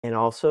And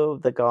also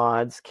the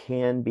gods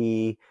can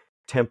be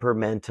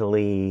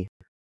temperamentally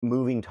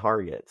moving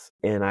targets.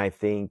 And I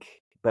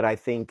think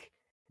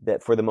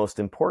that for the most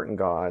important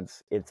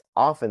gods, it's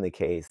often the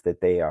case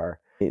that they are,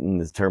 in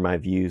the term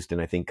I've used,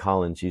 and I think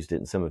Collins used it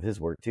in some of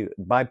his work too,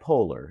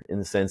 bipolar, in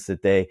the sense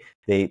that they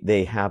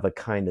have a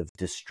kind of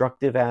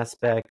destructive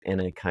aspect and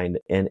a kind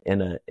of and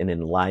an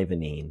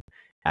enlivening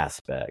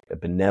aspect, a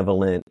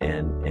benevolent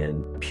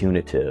and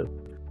punitive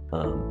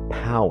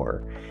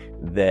power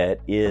that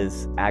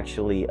is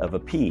actually of a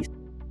piece.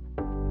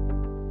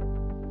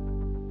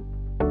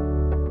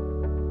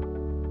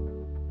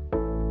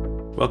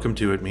 Welcome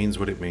to It Means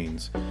What It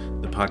Means,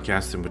 the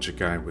podcast in which a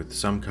guy with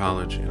some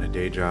college and a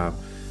day job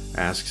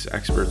asks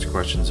experts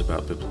questions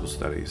about biblical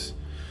studies.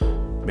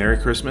 Merry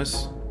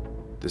Christmas.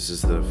 This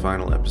is the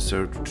final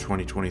episode for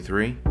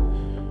 2023.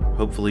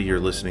 Hopefully you're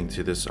listening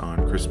to this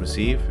on Christmas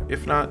Eve.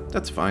 If not,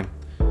 that's fine.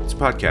 It's a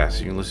podcast.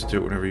 You can listen to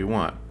it whenever you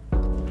want.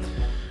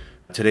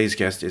 Today's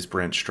guest is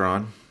Brent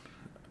Strawn.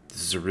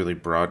 This is a really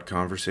broad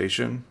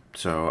conversation,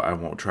 so I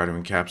won't try to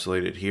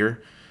encapsulate it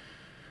here.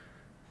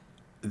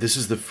 This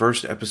is the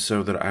first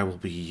episode that I will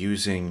be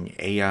using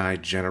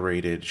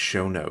AI-generated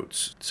show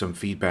notes. Some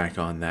feedback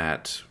on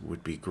that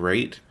would be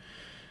great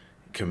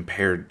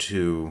compared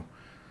to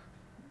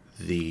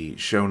the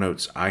show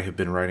notes I have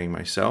been writing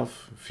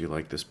myself. If you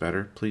like this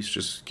better, please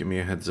just give me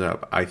a heads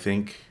up. I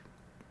think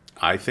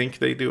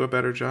they do a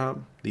better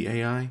job, the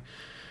AI.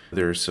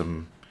 There are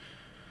some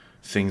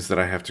things that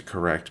I have to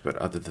correct, but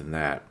other than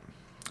that,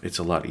 it's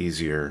a lot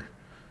easier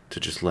to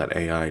just let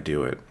AI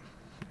do it.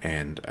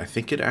 And I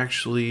think it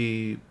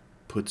actually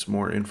puts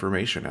more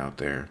information out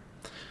there.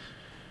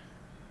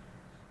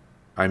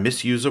 I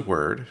misuse a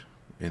word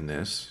in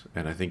this,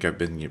 and I think I've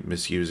been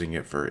misusing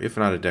it for, if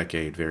not a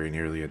decade, very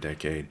nearly a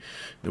decade.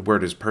 The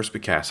word is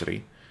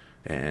perspicacity,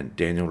 and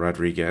Daniel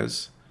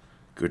Rodriguez,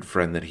 good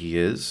friend that he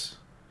is,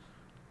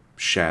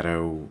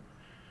 shadow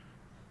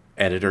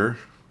editor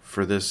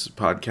for this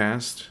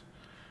podcast,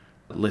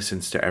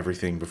 listens to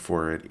everything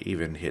before it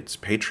even hits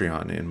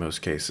Patreon in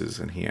most cases,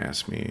 and he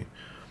asked me,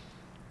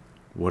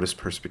 what does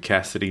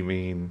perspicacity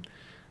mean?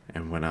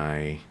 And when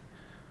I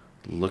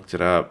looked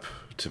it up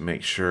to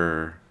make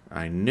sure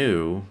I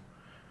knew,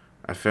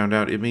 I found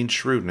out it means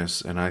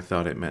shrewdness, and I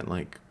thought it meant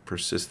like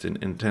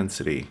persistent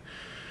intensity.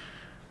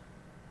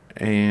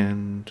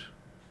 And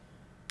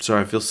so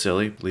I feel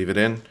silly, leave it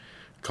in,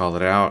 call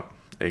it out,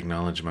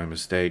 acknowledge my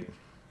mistake.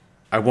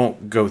 I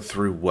won't go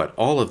through what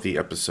all of the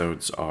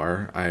episodes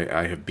are.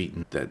 I have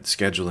beaten that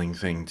scheduling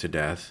thing to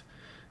death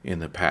in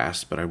the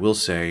past, but I will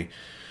say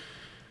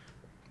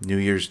New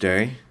Year's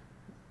Day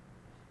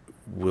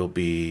will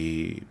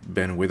be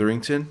Ben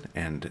Witherington,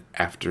 and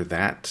after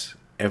that,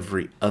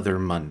 every other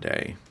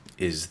Monday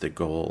is the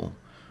goal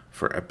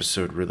for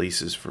episode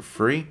releases for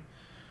free.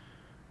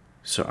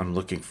 So I'm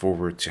looking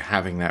forward to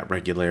having that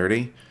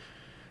regularity.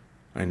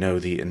 I know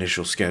the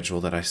initial schedule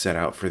that I set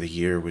out for the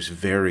year was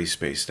very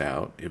spaced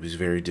out. It was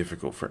very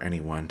difficult for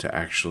anyone to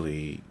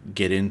actually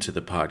get into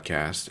the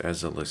podcast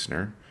as a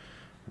listener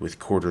with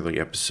quarterly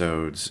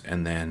episodes,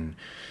 and then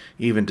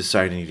even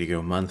deciding to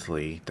go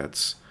monthly,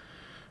 that's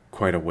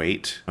quite a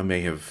wait. I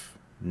may have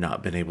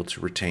not been able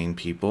to retain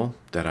people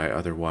that I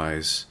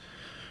otherwise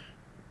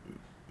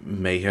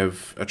may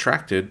have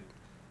attracted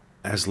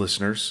as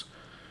listeners.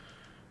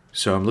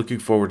 So I'm looking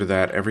forward to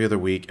that every other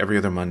week, every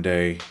other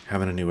Monday,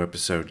 having a new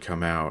episode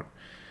come out.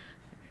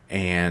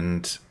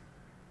 And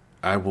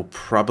I will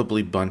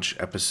probably bunch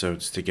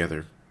episodes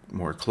together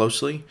more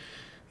closely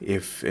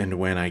if and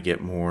when I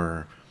get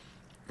more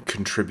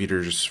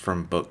contributors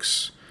from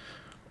books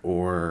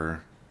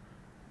or,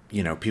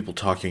 people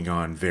talking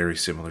on very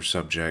similar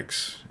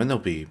subjects. And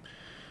there'll be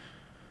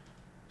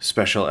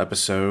special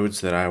episodes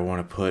that I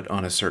want to put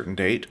on a certain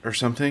date or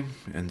something.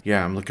 And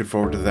yeah, I'm looking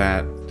forward to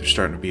that. There's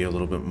starting to be a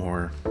little bit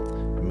more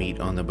meat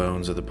on the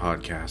bones of the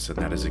podcast, and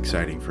that is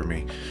exciting for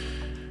me.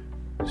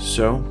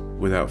 So,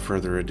 without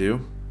further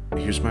ado,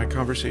 here's my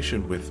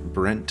conversation with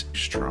Brent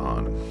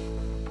Strawn.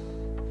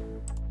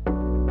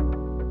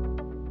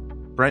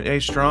 Brent A.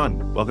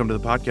 Strawn, welcome to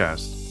the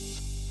podcast.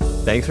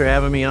 Thanks for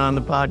having me on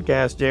the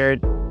podcast,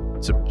 Jared.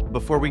 So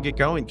before we get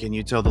going, can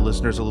you tell the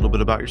listeners a little bit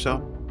about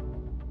yourself?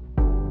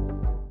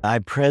 I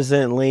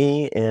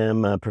presently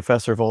am a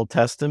professor of Old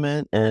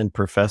Testament and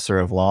professor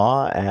of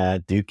law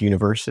at Duke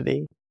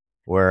University,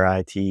 where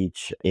I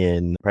teach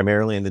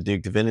primarily in the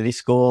Duke Divinity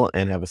School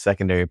and have a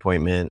secondary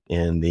appointment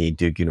in the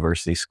Duke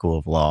University School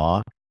of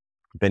Law.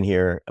 I've been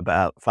here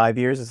about 5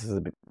 years. This is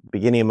the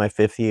beginning of my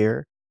 5th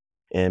year.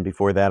 And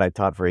before that, I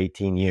taught for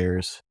 18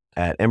 years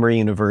at Emory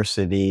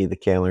University, the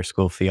Candler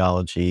School of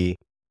Theology,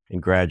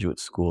 and graduate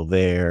school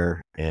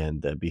there.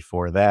 And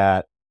before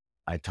that,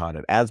 I taught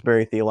at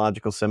Asbury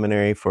Theological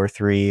Seminary for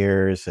 3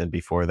 years. And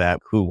before that,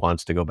 who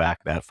wants to go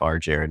back that far,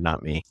 Jared?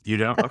 Not me. You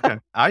don't? Okay.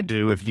 I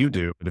do if you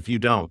do. But if you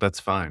don't, that's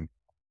fine.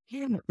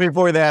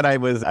 Before that, I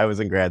was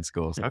in grad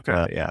school. So,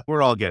 Okay. Yeah.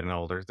 We're all getting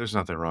older. There's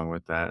nothing wrong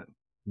with that.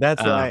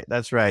 That's right.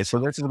 That's right. So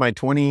this is my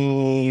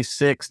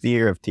 26th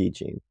year of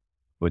teaching.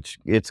 which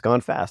it's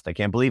gone fast. I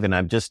can't believe it. And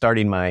I'm just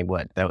starting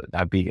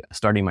I'd be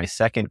starting my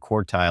second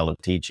quartile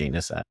of teaching,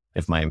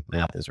 if my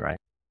math is right.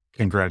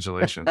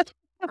 Congratulations.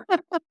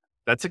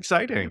 That's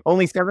exciting.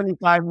 Only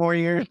 75 more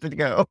years to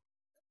go.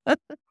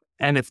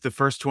 And if the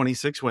first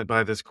 26 went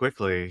by this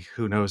quickly,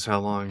 who knows how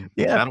long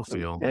Yeah, that'll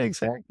feel.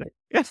 exactly.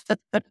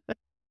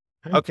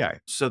 Okay,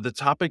 so the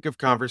topic of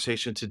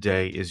conversation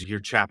today is your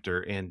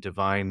chapter in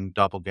Divine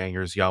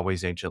Doppelgängers,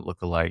 Yahweh's Ancient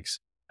Lookalikes.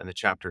 And the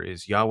chapter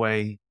is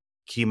Yahweh,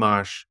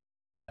 Chemosh,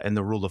 and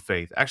the Rule of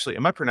Faith. Actually,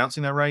 am I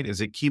pronouncing that right?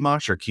 Is it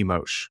Chemosh or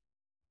Chemosh?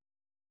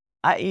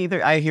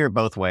 I hear it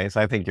both ways.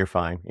 I think you're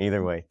fine.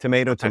 Either way.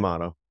 Tomato, Okay.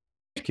 tomato.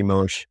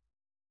 Chemosh.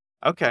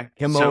 Okay.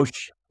 So,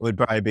 Chemosh would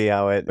probably be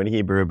how it in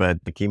Hebrew,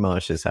 but the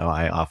chemosh is how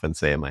I often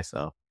say it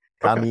myself.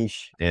 okay.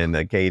 Kamish and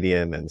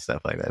Akkadian and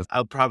stuff like that.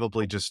 I'll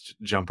probably just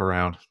jump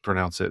around,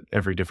 pronounce it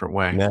every different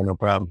way. Yeah, no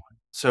problem.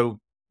 So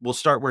we'll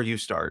start where you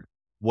start.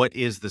 What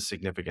is the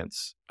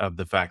significance of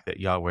the fact that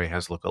Yahweh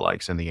has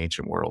lookalikes in the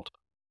ancient world?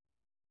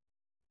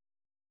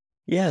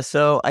 Yeah,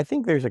 so I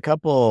think there's a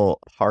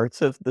couple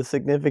parts of the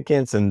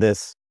significance, and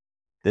this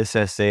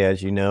essay,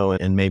 as you know,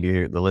 and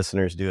maybe the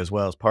listeners do as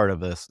well, is part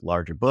of this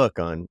larger book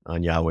on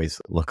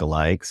Yahweh's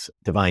lookalikes.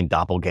 Divine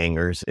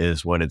Doppelgängers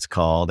is what it's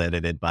called,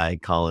 edited by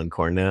Colin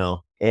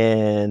Cornell.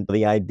 And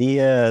the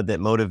idea that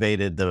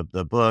motivated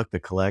the book, the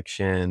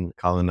collection,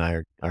 Colin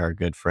and I are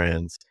good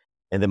friends,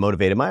 and that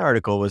motivated my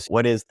article was,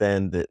 what is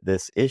then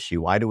this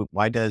issue?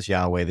 Why does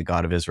Yahweh, the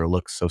God of Israel,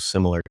 look so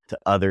similar to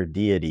other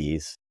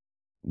deities?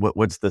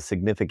 What's the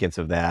significance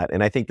of that?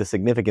 And I think the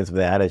significance of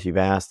that, as you've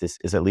asked,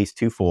 is at least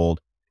twofold.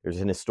 There's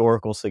an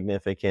historical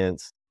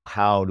significance.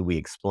 How do we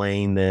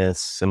explain this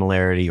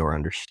similarity or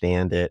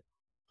understand it?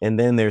 And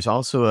then there's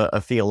also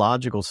a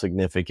theological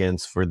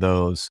significance for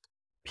those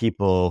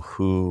people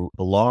who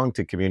belong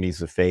to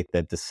communities of faith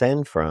that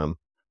descend from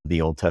the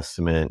Old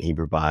Testament,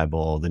 Hebrew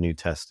Bible, the New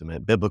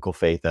Testament, biblical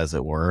faith, as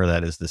it were.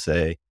 That is to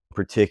say,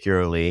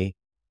 particularly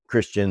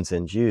Christians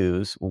and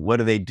Jews. What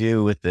do they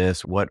do with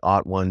this? What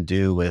ought one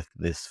do with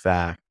this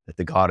fact that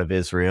the God of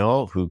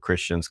Israel, who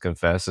Christians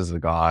confess is the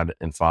God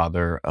and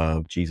Father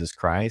of Jesus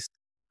Christ,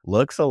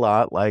 looks a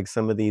lot like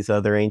some of these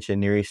other ancient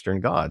Near Eastern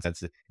gods?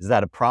 Is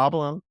that a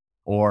problem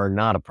or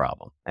not a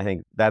problem? I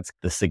think that's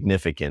the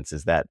significance,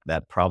 is that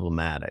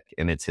problematic,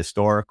 and it's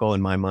historical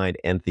in my mind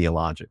and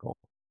theological.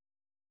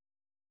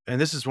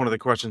 And this is one of the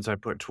questions I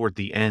put toward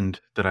the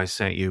end that I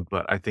sent you,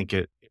 but I think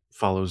it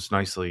follows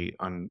nicely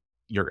on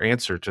your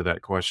answer to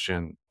that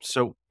question.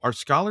 So are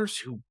scholars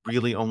who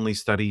really only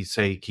study,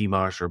 say,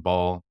 Chemosh or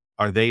Baal,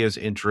 are they as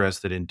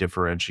interested in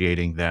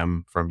differentiating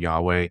them from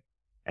Yahweh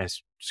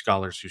as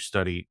scholars who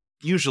study,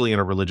 usually in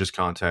a religious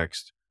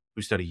context,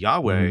 who study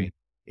Yahweh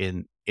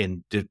in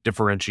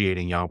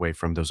differentiating Yahweh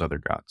from those other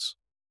gods?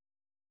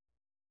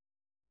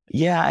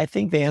 Yeah, I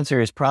think the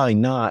answer is probably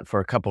not, for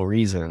a couple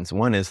reasons.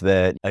 One is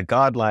that a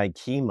god like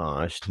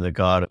Chemosh, the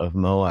god of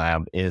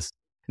Moab, is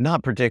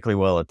not particularly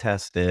well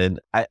attested,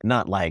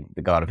 not like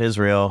the God of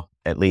Israel,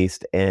 at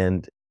least.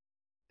 And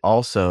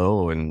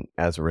also, and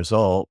as a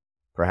result,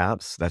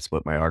 perhaps that's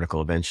what my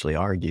article eventually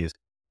argues,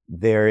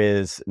 there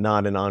is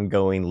not an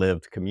ongoing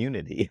lived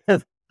community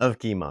of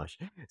Chemosh.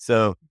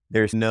 So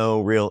there's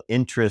no real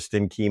interest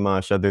in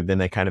Chemosh other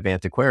than a kind of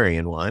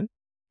antiquarian one.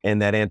 And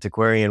that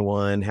antiquarian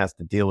one has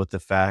to deal with the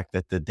fact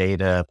that the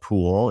data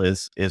pool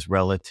is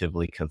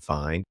relatively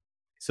confined.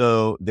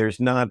 So there's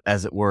not,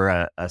 as it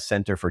were, a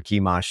center for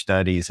Chemosh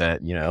studies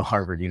at,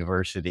 Harvard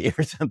University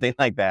or something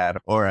like that,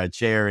 or a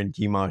chair in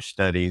Chemosh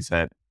studies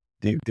at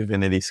Duke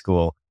Divinity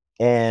School.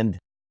 And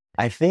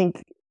I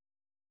think,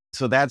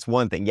 so that's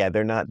one thing. Yeah,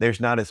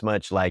 there's not as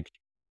much like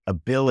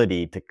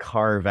ability to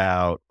carve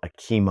out a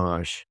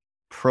Chemosh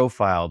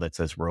profile that's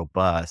as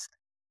robust.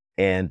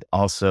 And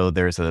also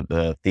there's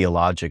the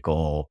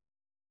theological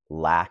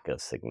lack of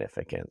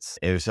significance.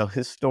 There's a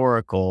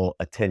historical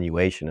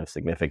attenuation of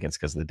significance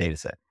because of the data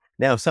set.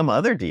 Now, some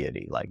other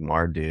deity like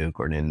Marduk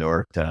or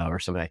Ninurta or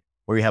something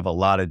where you have a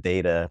lot of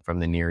data from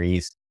the Near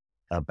East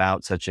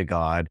about such a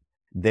god,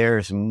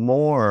 there's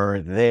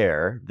more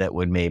there that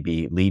would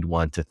maybe lead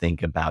one to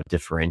think about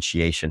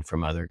differentiation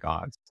from other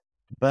gods.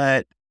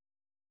 But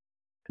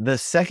the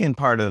second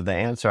part of the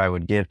answer I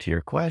would give to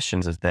your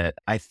questions is that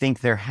I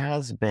think there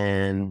has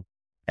been,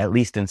 at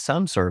least in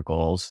some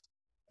circles,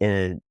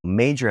 a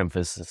major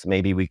emphasis,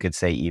 maybe we could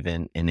say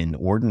even an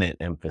inordinate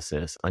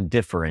emphasis on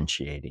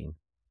differentiating,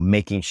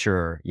 making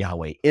sure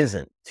Yahweh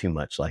isn't too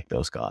much like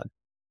those gods.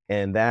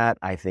 And that,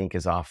 I think,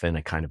 is often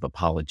a kind of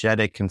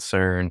apologetic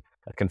concern,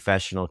 a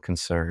confessional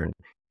concern.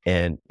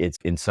 And it's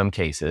in some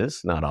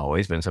cases, not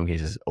always, but in some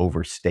cases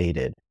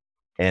overstated.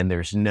 And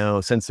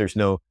since there's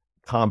no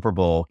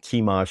comparable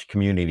Chemosh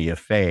community of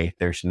faith,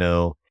 there's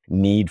no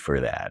need for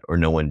that or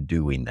no one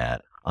doing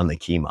that on the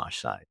Chemosh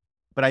side.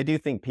 But I do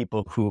think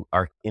people who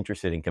are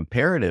interested in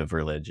comparative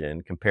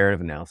religion,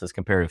 comparative analysis,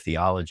 comparative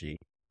theology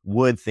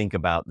would think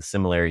about the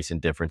similarities and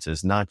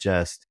differences, not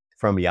just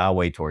from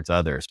Yahweh towards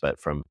others,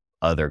 but from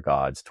other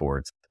gods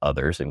towards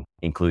others, and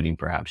including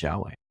perhaps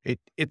Yahweh.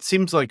 It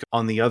seems like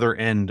on the other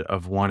end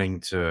of wanting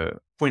to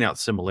point out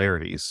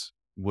similarities,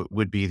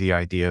 would be the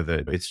idea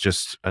that it's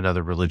just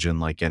another religion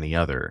like any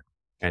other.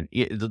 And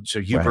so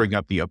you Right. bring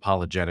up the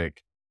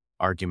apologetic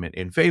argument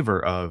in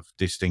favor of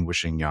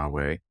distinguishing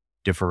Yahweh, Hmm.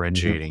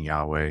 differentiating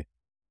Yahweh.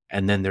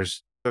 And then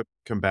there's a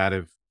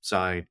combative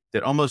side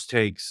that almost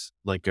takes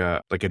like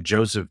a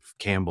Joseph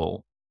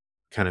Campbell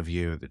kind of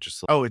view that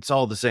just, oh, it's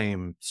all the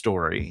same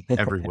story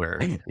everywhere.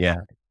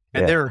 Yeah.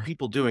 And Yeah. there are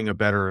people doing a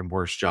better and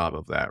worse job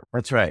of that.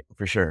 That's right.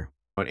 For sure.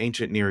 But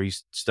ancient Near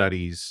East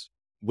studies,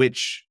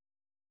 which,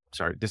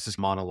 sorry, this is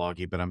monologue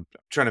but I'm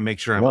trying to make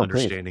sure I'm No, please.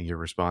 understanding your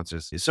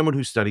responses. Is someone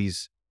who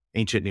studies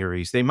ancient Near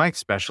East, they might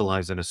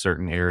specialize in a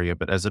certain area,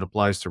 but as it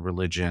applies to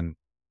religion,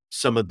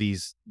 some of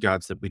these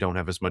gods that we don't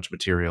have as much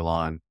material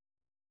on,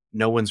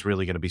 no one's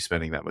really going to be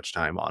spending that much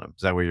time on them.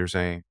 Is that what you're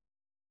saying?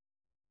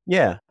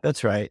 Yeah,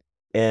 that's right.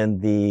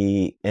 And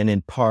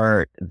in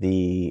part,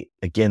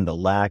 again, the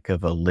lack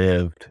of a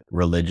lived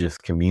religious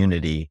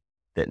community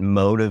that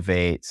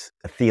motivates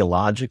a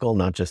theological,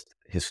 not just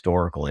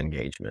historical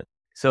engagement.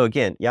 So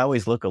again,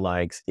 Yahweh's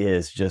lookalikes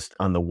is just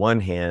on the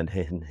one hand,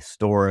 an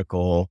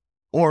historical,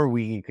 or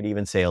we could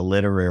even say a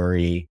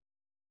literary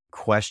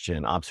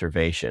question,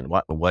 observation.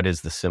 What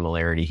is the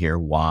similarity here?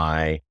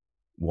 Why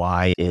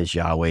is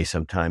Yahweh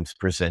sometimes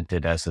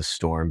presented as a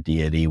storm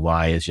deity?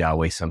 Why is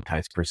Yahweh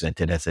sometimes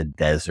presented as a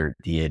desert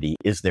deity?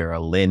 Is there a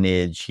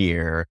lineage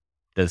here?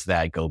 Does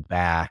that go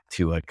back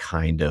to a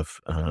kind of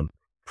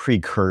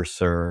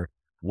precursor?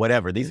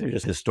 Whatever. These are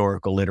just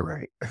historical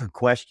literary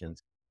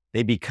questions.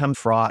 They become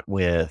fraught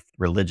with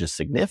religious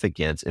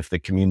significance if the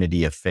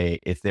community of faith,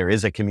 if there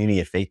is a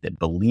community of faith that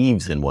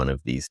believes in one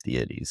of these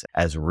deities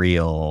as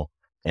real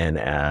and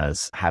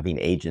as having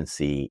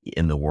agency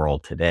in the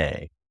world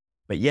today.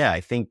 But yeah,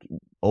 I think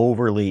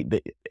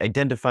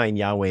identifying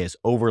Yahweh as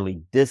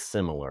overly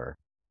dissimilar,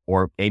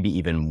 or maybe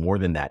even more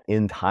than that,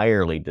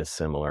 entirely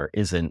dissimilar,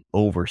 is an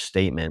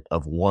overstatement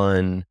of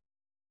one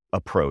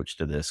approach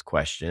to this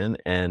question.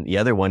 And the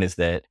other one is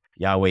that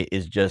Yahweh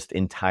is just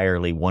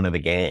entirely one of the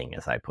gang,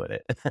 as I put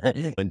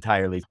it,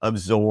 entirely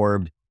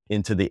absorbed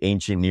into the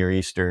ancient Near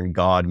Eastern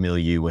God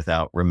milieu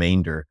without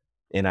remainder.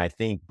 And I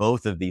think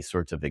both of these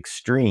sorts of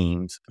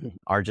extremes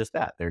are just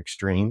that. They're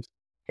extremes.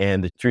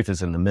 And the truth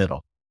is in the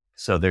middle.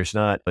 So it's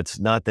not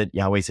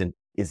that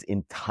is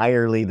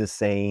entirely the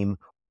same,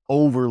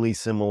 overly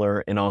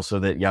similar, and also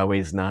that Yahweh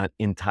is not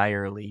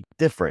entirely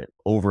different,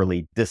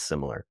 overly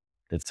dissimilar.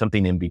 That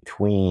something in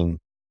between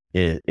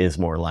is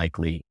more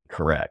likely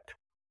correct.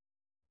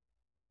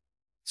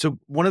 So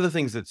one of the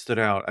things that stood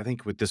out, I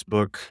think, with this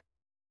book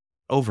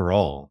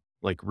overall,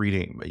 like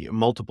reading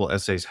multiple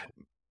essays,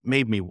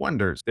 made me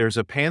wonder. There's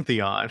a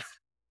pantheon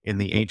in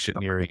the ancient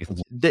Near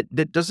East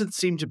that doesn't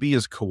seem to be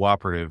as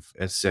cooperative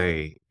as,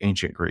 say,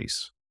 ancient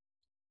Greece.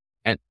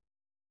 And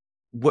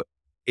what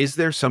is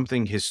there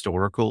something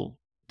historical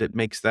that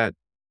makes that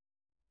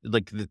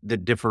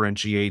that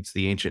differentiates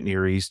the ancient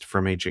Near East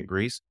from ancient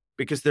Greece?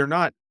 Because they're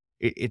not.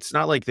 It's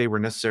not like they were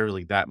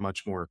necessarily that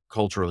much more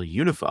culturally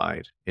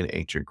unified in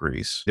ancient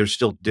Greece. There's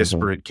still Mhm.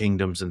 disparate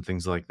kingdoms and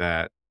things like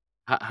that.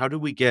 How do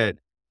we get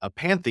a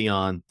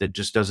pantheon that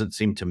just doesn't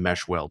seem to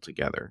mesh well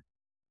together?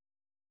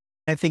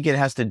 I think it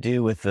has to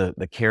do with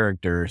the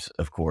characters,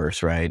 of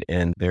course, right?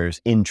 And there's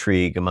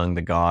intrigue among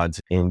the gods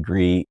in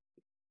Greek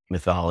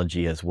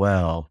mythology as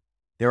well.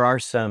 There are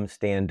some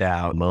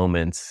standout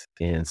moments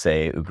in,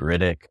 say,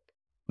 Ugaritic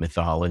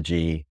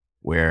mythology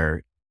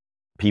where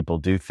people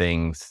do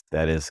things,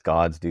 that is,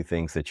 gods do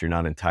things that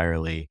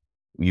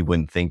you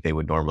wouldn't think they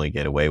would normally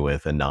get away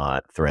with, and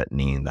not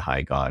threatening the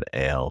high god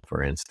El,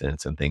 for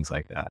instance, and things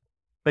like that.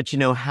 But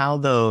how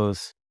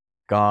those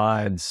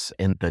gods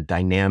and the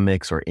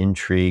dynamics or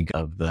intrigue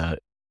of the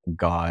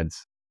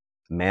gods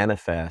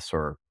manifests,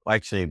 or well,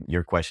 actually,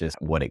 your question is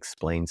what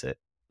explains it.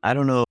 I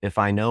don't know if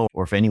I know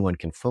or if anyone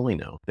can fully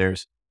know.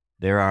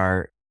 There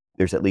are,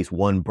 there's at least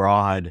one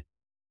broad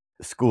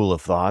school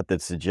of thought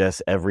that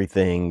suggests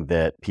everything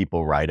that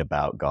people write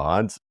about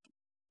gods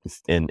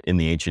in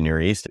the ancient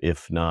Near East,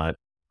 if not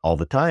all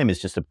the time,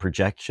 is just a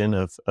projection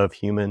of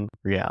human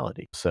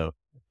reality. So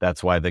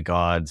that's why the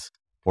gods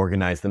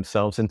organized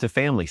themselves into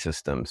family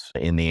systems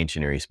in the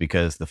ancient Near East,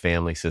 because the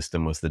family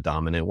system was the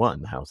dominant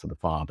one, the house of the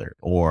father.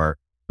 Or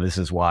this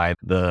is why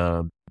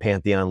the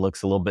pantheon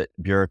looks a little bit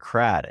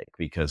bureaucratic,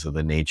 because of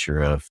the nature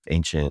of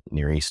ancient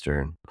Near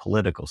Eastern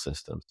political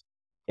systems.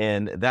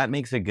 And that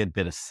makes a good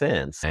bit of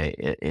sense.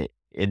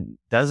 It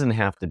doesn't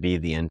have to be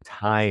the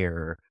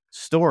entire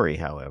story,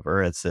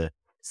 however. It's a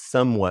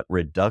somewhat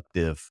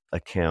reductive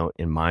account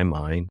in my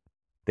mind.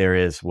 There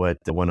is what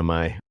one of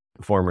my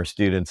former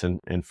students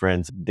and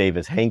friends,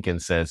 Davis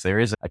Hankins, says there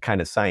is a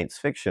kind of science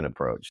fiction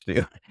approach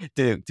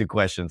to, to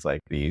questions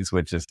like these,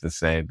 which is to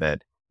say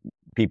that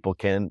people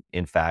can,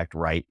 in fact,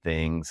 write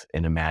things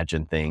and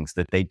imagine things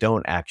that they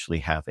don't actually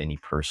have any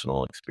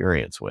personal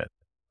experience with.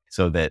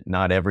 So that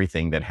not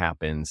everything that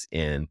happens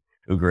in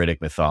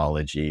Ugaritic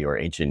mythology or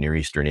ancient Near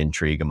Eastern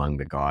intrigue among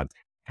the gods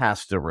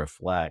has to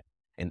reflect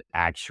an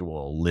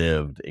actual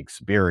lived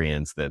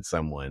experience that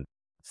someone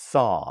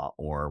saw,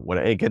 or what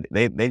it could,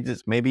 they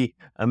just maybe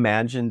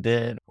imagined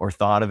it or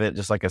thought of it,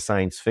 just like a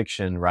science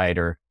fiction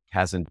writer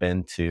hasn't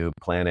been to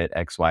planet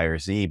X, Y, or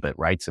Z, but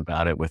writes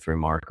about it with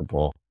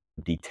remarkable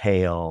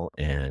detail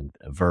and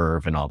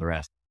verve and all the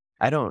rest.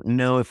 I don't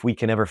know if we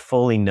can ever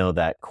fully know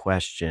that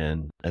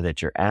question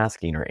that you're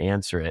asking or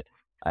answer it.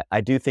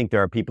 I do think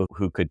there are people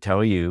who could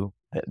tell you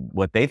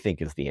what they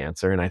think is the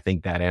answer. And I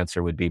think that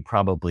answer would be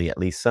probably at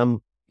least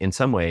in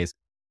some ways,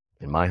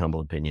 in my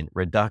humble opinion,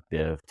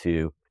 reductive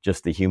to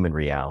just the human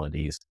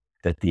realities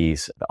that the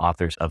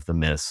authors of the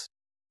myths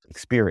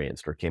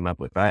experienced or came up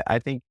with. But I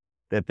think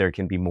that there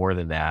can be more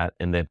than that,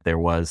 and that there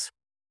was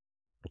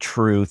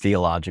true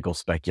theological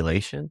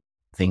speculation,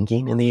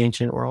 thinking in the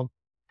ancient world.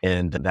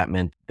 And that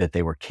meant that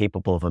they were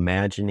capable of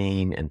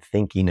imagining and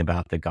thinking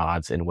about the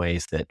gods in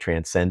ways that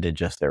transcended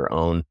just their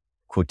own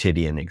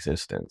quotidian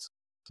existence.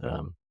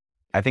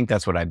 I think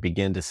that's what I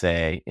begin to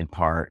say in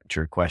part to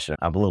your question.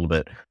 I'm a little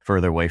bit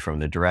further away from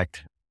the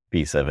direct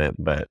piece of it,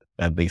 but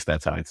at least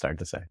that's how I'd start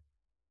to say.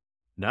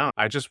 No,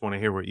 I just want to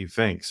hear what you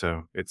think.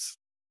 So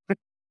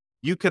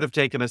you could have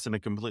taken us in a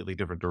completely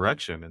different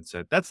direction and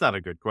said, that's not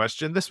a good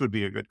question. This would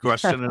be a good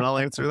question. And I'll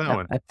answer that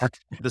one.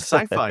 The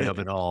sci-fi of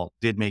it all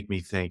did make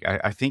me think.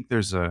 I think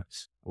there's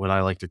what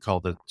I like to call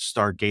the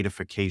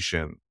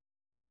Stargatification,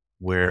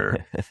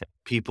 where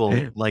people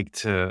like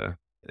to,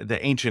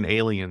 the ancient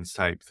aliens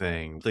type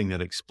thing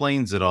that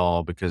explains it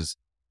all, because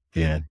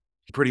Yeah.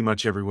 pretty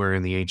much everywhere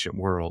in the ancient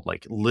world,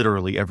 like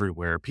literally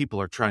everywhere, people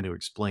are trying to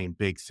explain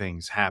big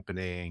things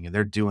happening, and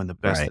they're doing the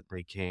best Right. that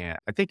they can.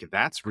 I think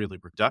that's really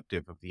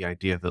reductive of the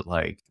idea that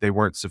like they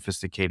weren't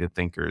sophisticated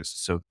thinkers.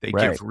 So they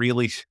Right. give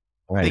really,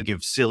 they Right.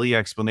 give silly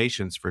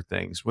explanations for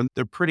things when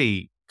they're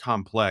pretty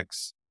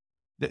complex.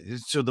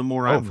 So the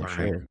more Oh, I'm for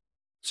learning, sure.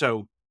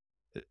 so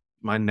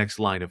my next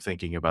line of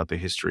thinking about the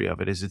history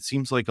of it is it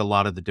seems like a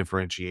lot of the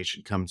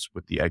differentiation comes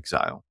with the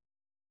exile,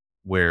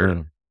 where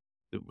Mm.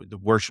 the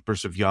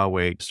worshipers of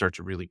Yahweh start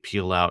to really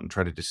peel out and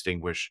try to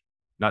distinguish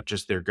not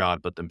just their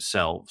God, but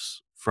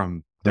themselves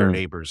from their Mm.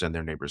 neighbors and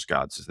their neighbors'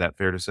 gods. Is that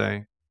fair to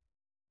say?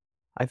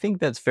 I think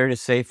that's fair to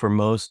say for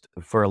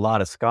a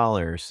lot of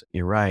scholars.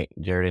 You're right,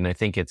 Jared. And I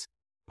think it's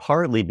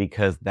partly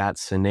because that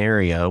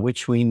scenario,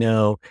 which we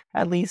know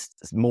at least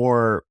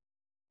more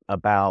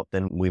about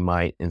than we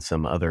might in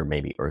some other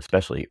maybe, or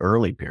especially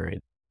early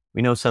period.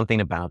 We know something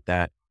about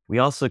that. We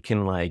also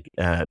can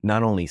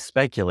not only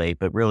speculate,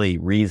 but really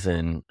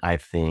reason, I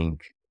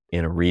think,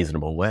 in a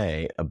reasonable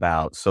way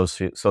about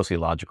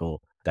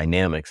sociological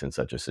dynamics in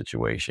such a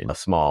situation.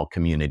 Small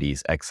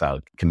communities,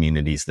 exiled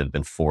communities that have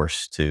been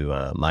forced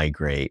to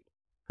migrate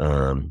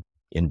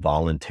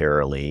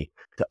involuntarily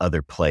to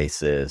other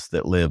places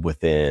that live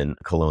within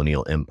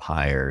colonial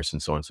empires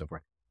and so on and so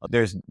forth.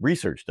 There's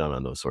research done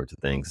on those sorts of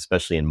things,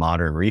 especially in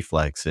modern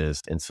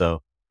reflexes. And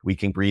so we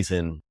can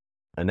reason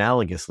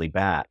analogously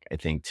back, I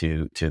think,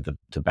 to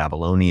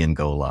Babylonian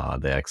Gola,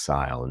 the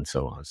exile, and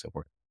so on and so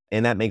forth.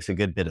 And that makes a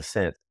good bit of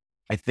sense.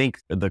 I think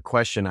the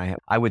question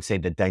I would say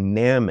the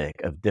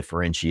dynamic of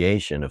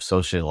differentiation, of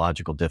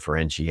sociological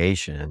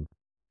differentiation,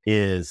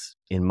 is,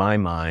 in my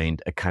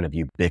mind, a kind of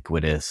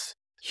ubiquitous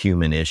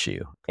human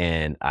issue.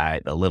 And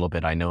the little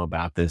bit I know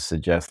about this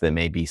suggests that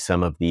maybe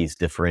some of these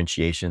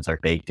differentiations are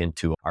baked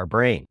into our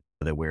brain,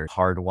 that we're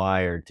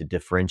hardwired to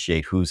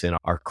differentiate who's in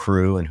our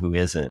crew and who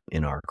isn't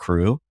in our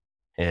crew.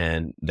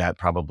 And that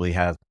probably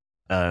has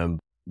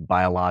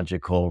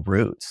biological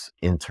roots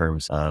in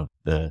terms of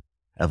the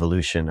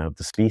evolution of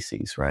the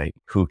species, right?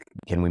 Who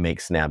can we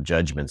make snap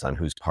judgments on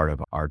who's part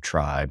of our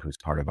tribe, who's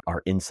part of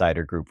our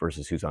insider group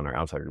versus who's on our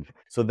outsider group?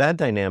 So that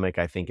dynamic,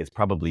 I think, is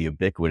probably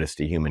ubiquitous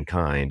to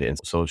humankind in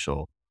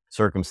social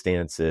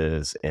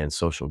circumstances and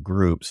social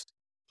groups.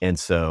 And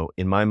so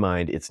in my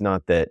mind, it's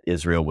not that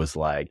Israel was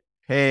like,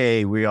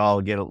 hey, we're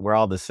all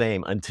the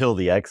same until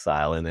the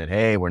exile, and then,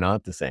 hey, we're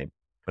not the same.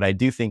 But I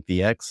do think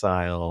the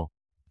exile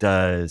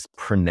does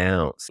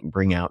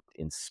bring out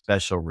in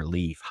special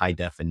relief, high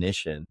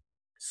definition,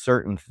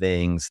 certain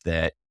things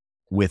that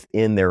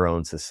within their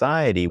own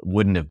society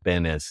wouldn't have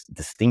been as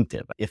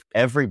distinctive. If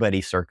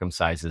everybody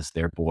circumcises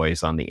their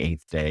boys on the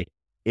 8th day,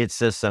 it's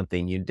just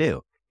something you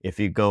do. If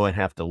you go and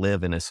have to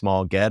live in a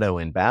small ghetto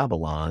in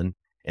Babylon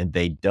and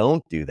they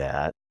don't do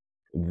that,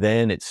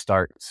 then it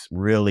starts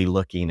really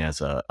looking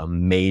as a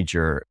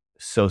major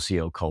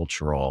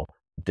sociocultural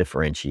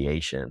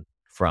differentiation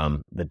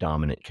from the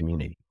dominant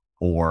community,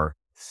 or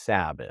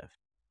Sabbath,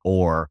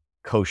 or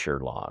kosher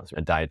laws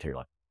and dietary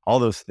laws. All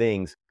those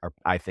things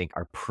I think,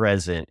 are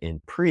present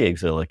in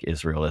pre-exilic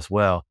Israel as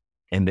well.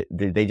 And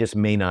they just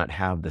may not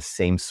have the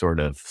same sort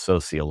of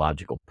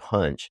sociological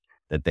punch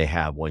that they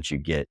have once you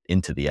get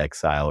into the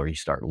exile, or you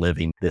start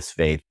living this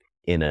faith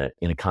in a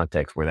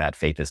context where that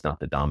faith is not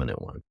the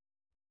dominant one.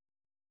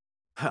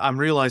 I'm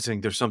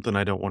realizing there's something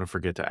I don't want to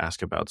forget to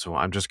ask about. So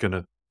I'm just going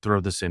to throw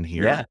this in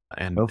here. Yeah,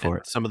 and go for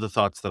it. some of the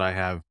thoughts that I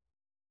have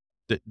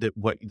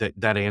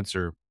that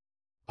answer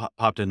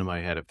popped into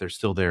my head. If they're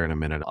still there in a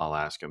minute, I'll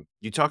ask him.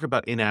 You talk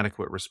about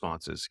inadequate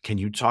responses. Can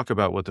you talk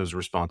about what those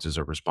responses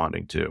are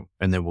responding to?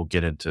 And then we'll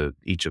get into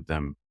each of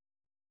them.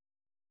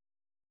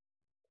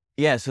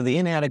 Yeah, so the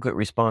inadequate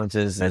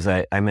responses, as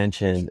I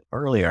mentioned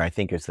earlier, I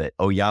think is that,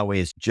 Yahweh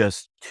is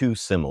just too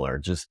similar,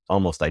 just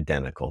almost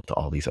identical to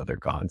all these other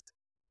gods.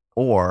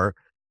 Or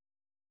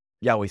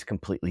Yahweh's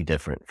completely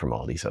different from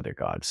all these other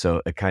gods.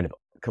 So a kind of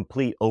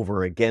complete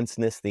over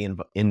againstness to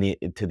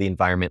the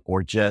environment,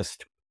 or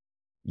just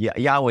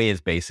Yahweh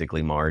is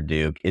basically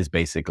Marduk, is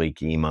basically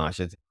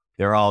Chemosh.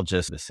 They're all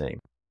just the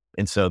same.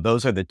 And so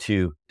those are the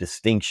two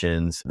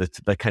distinctions,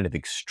 the kind of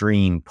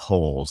extreme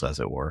poles, as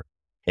it were.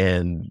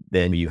 And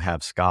then you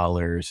have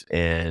scholars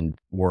and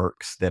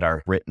works that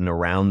are written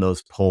around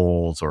those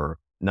poles, or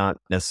not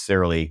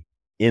necessarily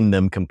in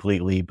them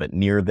completely, but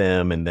near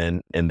them, and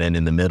then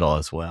in the middle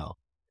as well.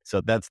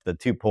 So that's the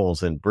two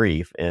poles in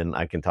brief, and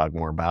I can talk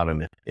more about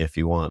them if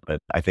you want.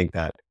 But I think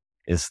that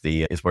is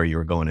where you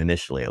were going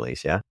initially, at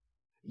least. Yeah.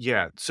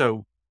 Yeah.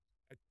 So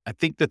I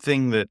think the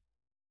thing that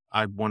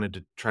I wanted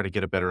to try to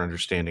get a better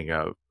understanding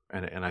of,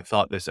 and I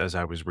thought this as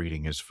I was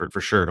reading, is for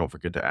sure, don't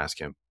forget to ask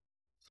him.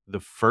 The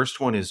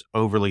first one is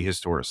overly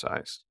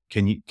historicized.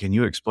 Can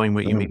you explain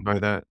what you mean Mhm. by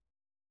that?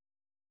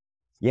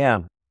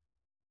 Yeah.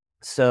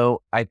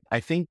 So I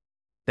think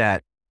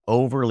that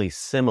overly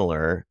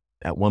similar,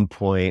 at one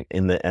point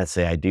in the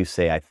essay, I do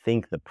say I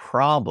think the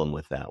problem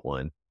with that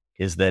one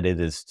is that it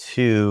is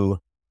too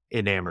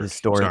Enamored.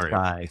 Sorry,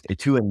 historicized,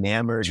 too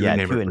enamored. too Yeah,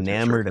 too enamored with history.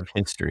 enamored of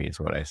history is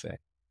what I say.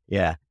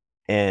 Yeah.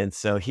 And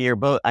so here,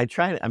 I'm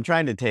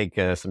trying to take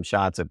some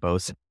shots at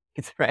both sides,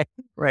 right?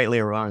 Rightly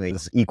or wrongly,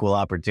 this equal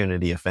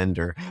opportunity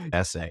offender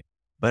essay.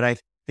 But I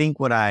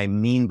think what I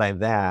mean by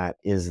that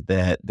is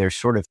that there's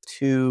sort of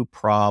two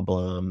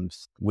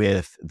problems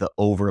with the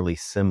overly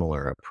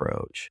similar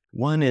approach.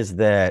 One is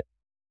that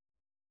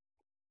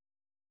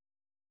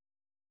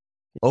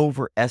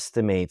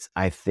overestimates,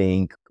 I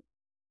think,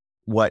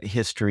 what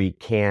history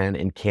can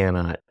and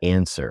cannot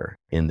answer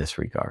in this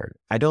regard.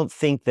 I don't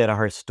think that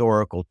our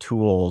historical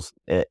tools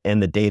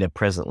and the data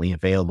presently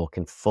available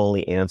can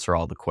fully answer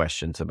all the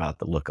questions about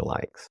the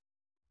lookalikes.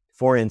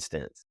 For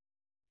instance,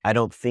 I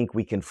don't think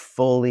we can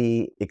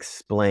fully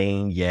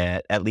explain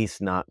yet, at least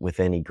not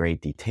with any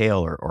great detail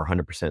or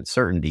 100%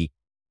 certainty,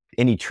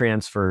 any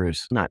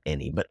transfers, not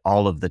any, but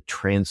all of the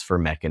transfer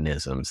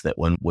mechanisms that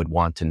one would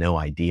want to know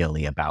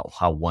ideally about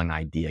how one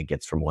idea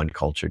gets from one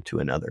culture to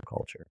another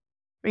culture.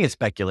 We can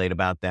speculate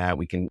about that.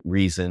 We can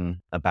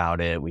reason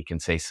about it. We can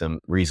say some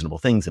reasonable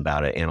things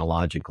about it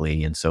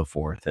analogically and so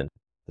forth. And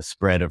the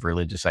spread of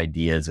religious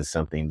ideas is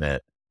something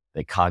that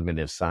the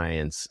cognitive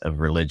science of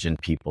religion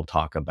people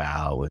talk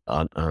about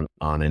on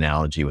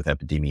analogy with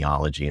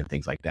epidemiology and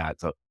things like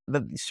that. So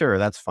sure,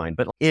 that's fine.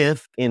 But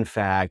if in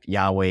fact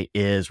Yahweh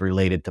is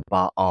related to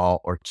Baal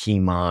or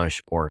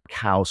Chemosh or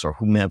Kaus or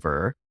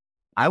whomever,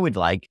 I would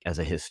like, as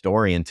a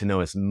historian, to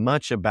know as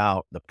much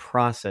about the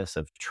process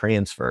of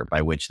transfer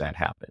by which that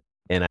happened.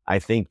 And I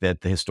think that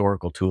the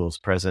historical tools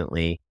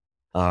presently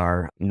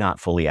are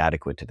not fully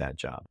adequate to that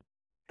job.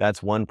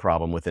 That's one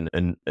problem with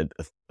a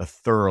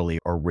thoroughly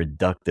or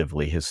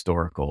reductively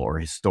historical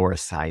or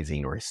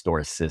historicizing or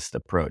historicist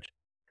approach.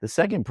 The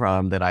second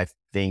problem that I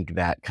think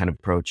that kind of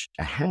approach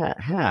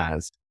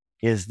has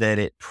is that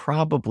it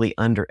probably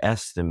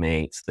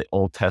underestimates the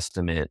Old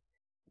Testament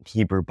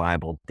Hebrew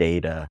Bible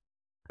data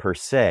per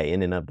se,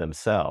 in and of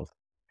themselves.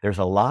 There's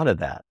a lot of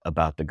that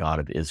about the God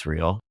of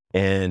Israel,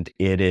 and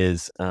it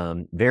is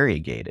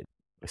variegated.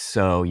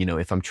 So,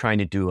 if I'm trying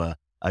to do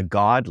a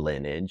God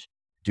lineage,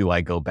 do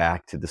I go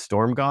back to the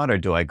storm god, or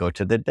do I go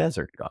to the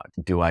desert god?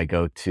 Do I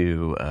go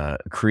to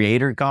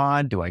creator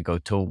god? Do I go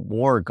to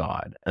war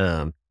god?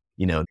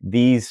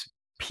 These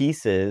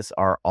pieces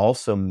are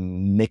also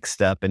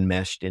mixed up and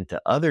meshed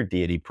into other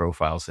deity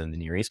profiles in the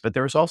Near East, but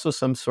there's also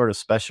some sort of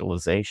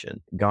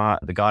specialization.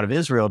 The God of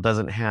Israel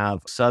doesn't have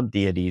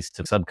sub-deities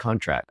to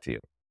subcontract to.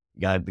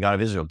 The God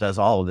of Israel does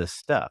all of this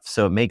stuff.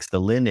 So it makes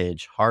the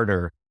lineage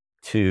harder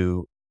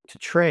to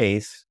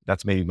trace.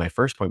 That's maybe my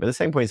first point. But the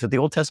second point is that the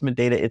Old Testament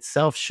data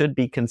itself should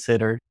be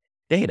considered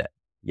data.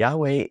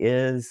 Yahweh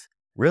is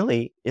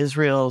really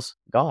Israel's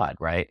God,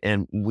 right?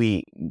 And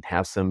we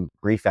have some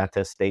brief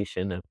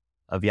attestation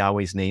of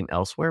Yahweh's name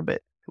elsewhere,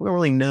 but we don't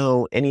really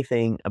know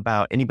anything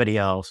about anybody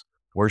else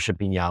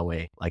worshiping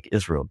Yahweh like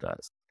Israel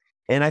does.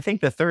 And I think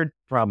the third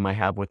problem I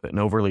have with an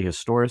overly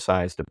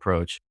historicized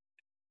approach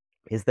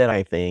is that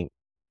I think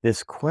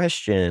this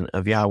question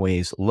of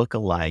Yahweh's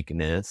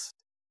lookalikeness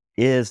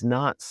is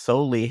not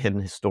solely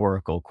an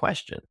historical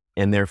question,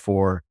 and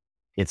therefore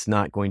it's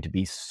not going to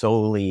be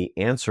solely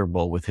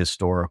answerable with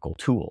historical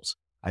tools.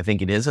 I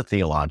think it is a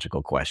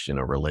theological question,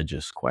 a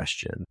religious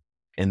question,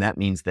 and that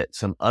means that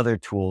some other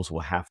tools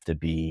will have to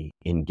be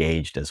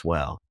engaged as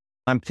well.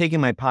 I'm taking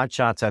my pot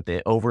shots at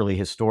the overly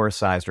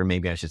historicized, or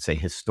maybe I should say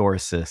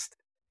historicist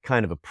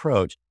kind of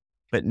approach,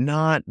 but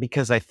not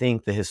because I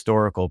think the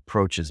historical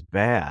approach is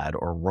bad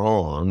or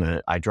wrong.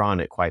 I draw on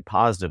it quite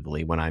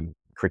positively when I'm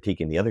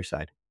critiquing the other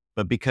side,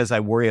 but because I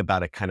worry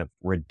about a kind of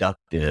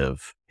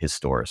reductive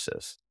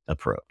historicist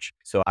approach.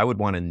 So I would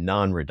want a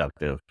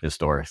non-reductive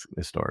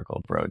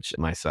historical approach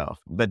myself.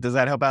 But does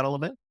that help out a little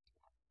bit?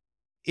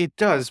 It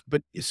does,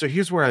 but so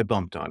here's where I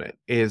bumped on it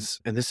is,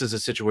 and this is a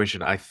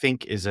situation I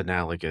think is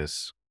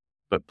analogous,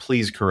 but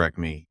please correct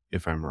me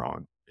if I'm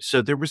wrong.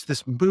 So there was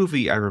this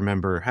movie I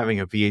remember having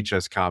a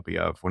VHS copy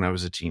of when I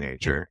was a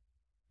teenager,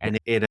 and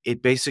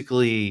it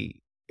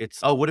basically it's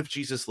oh, what if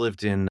Jesus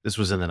lived in this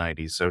was in the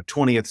 90s, so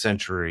 20th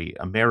century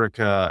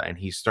America, and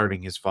he's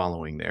starting his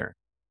following there.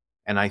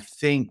 And I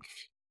think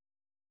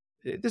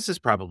this is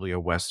probably a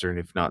Western,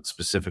 if not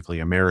specifically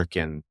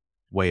American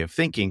way of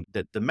thinking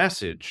that the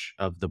message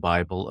of the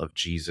Bible, of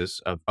Jesus,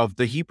 of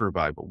the Hebrew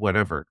Bible,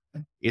 whatever,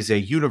 is a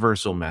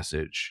universal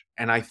message.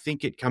 And I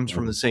think it comes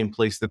from the same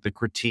place that the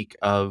critique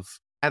of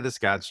this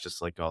God's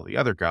just like all the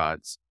other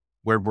gods,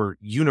 where we're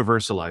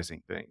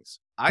universalizing things.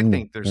 I Mm,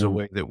 think there's a mm,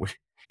 way that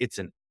it's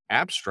an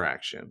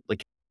abstraction.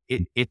 Like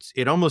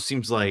it almost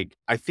seems like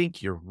I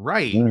think you're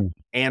right. mm,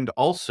 And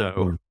also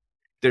mm,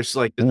 there's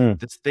like mm,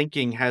 this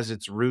thinking has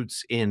its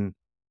roots in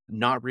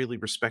not really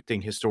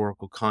respecting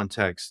historical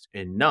context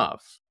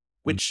enough,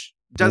 which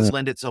mm. does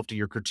lend itself to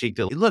your critique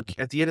that look,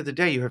 at the end of the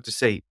day, you have to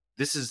say,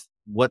 this is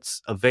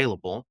what's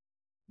available.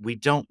 We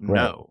don't Right.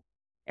 know.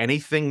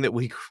 Anything that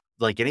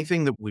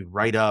anything that we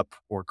write up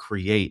or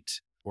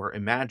create or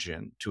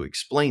imagine to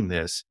explain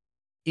this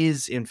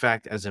is in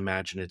fact as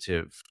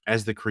imaginative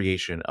as the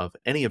creation of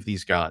any of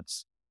these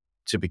gods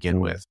to begin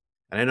Mm, with.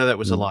 And I know that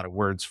was a mm. lot of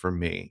words from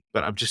me,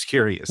 but I'm just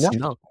curious.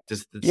 No.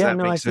 Does Yeah, that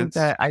no, make I think sense?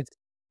 that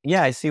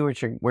yeah, I see where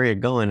you're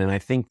going, and I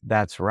think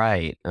that's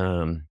right.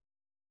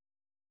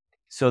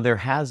 So there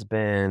has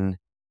been,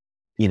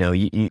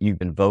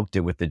 you've invoked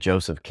it with the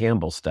Joseph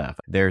Campbell stuff.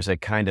 There's a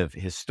kind of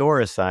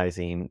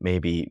historicizing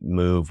maybe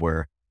move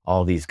where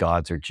all these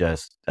gods are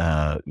just,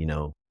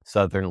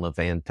 Southern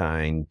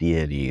Levantine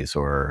deities,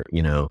 or,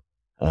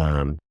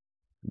 um,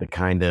 the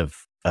kind of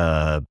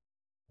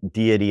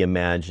deity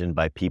imagined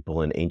by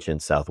people in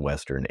ancient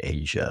Southwestern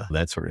Asia,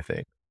 that sort of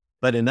thing.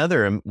 But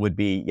another would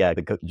be, yeah,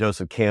 the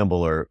Joseph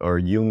Campbell or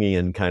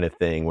Jungian kind of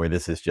thing, where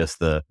this is just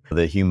the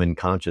human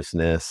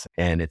consciousness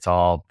and it's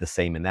all the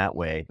same in that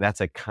way. That's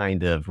a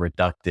kind of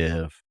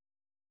reductive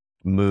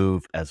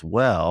move as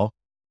well,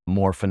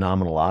 more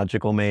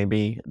phenomenological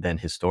maybe than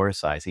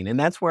historicizing. And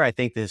that's where I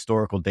think the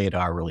historical data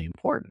are really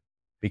important,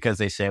 because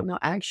they say, no,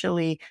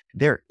 actually,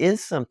 there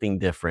is something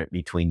different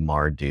between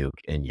Marduk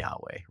and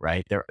Yahweh,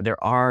 right?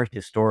 There are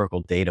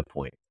historical data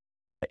points.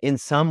 In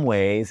some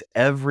ways,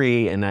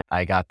 and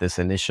I got this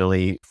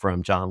initially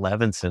from John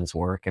Levinson's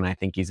work, and I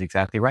think he's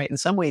exactly right. In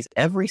some ways,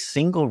 every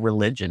single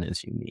religion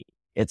is unique.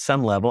 At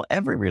some level,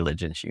 every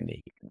religion is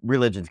unique.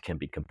 Religions can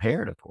be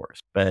compared, of course,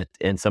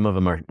 and some of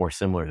them are more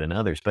similar than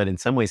others. But in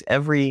some ways,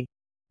 every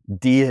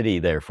deity,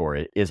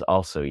 therefore, is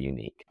also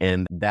unique.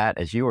 And that,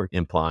 as you were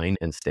implying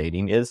and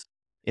stating, is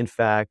in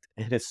fact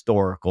an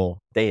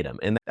historical datum.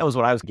 And that was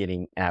what I was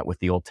getting at with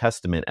the Old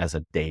Testament as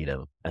a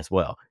datum as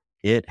well.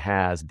 It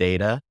has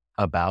data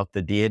about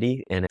the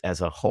deity. And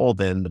as a whole,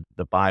 then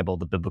the Bible,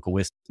 the biblical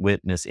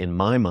witness, in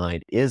my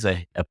mind, is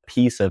a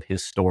piece of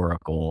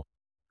historical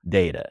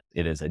data.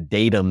 It is a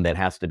datum that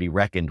has to be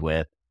reckoned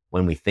with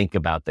when we think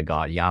about the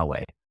God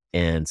Yahweh.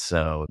 And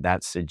so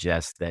that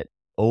suggests that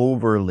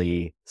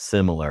overly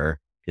similar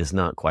is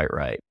not quite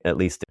right, at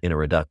least in a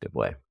reductive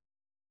way.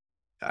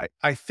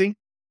 I think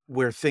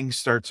where things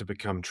start to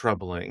become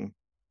troubling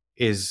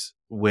is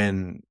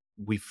when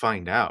we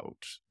find out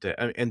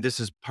that, and this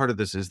is part of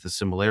this is the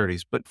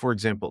similarities. But for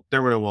example,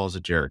 there were no walls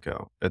of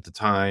Jericho at the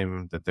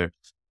time that there.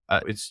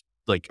 It's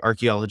like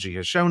archaeology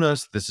has shown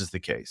us this is the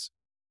case.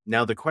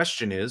 Now the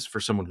question is, for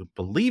someone who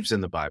believes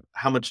in the Bible,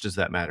 how much does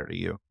that matter to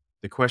you?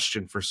 The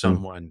question for Mm,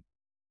 someone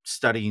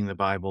studying the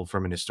Bible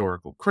from an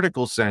historical,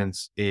 critical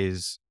sense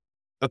is,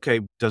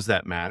 okay, does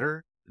that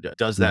matter?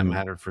 Does that mhm,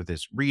 matter for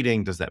this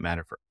reading? Does that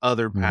matter for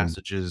other mhm,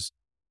 passages?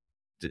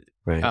 D-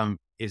 right.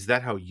 is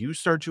that how you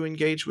start to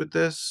engage with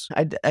this?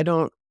 I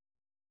don't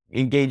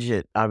engage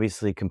it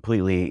obviously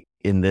completely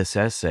in this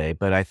essay,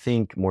 but I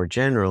think more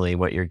generally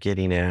what you're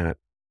getting at,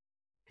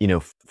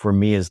 for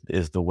me is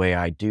the way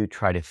I do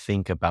try to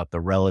think about the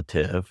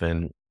relative,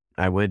 and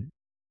I would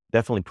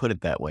definitely put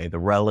it that way, the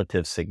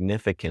relative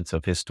significance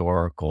of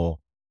historical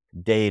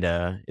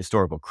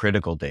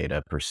critical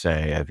data per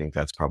se. I think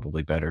that's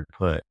probably better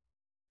put,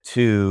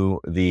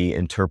 to the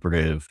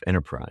interpretive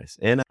enterprise.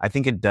 And I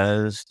think it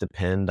does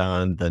depend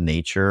on the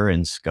nature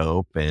and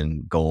scope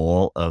and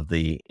goal of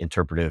the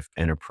interpretive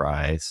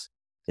enterprise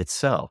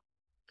itself.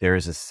 There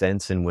is a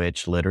sense in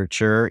which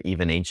literature,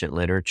 even ancient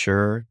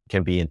literature,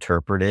 can be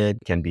interpreted,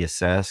 can be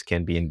assessed,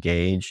 can be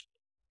engaged,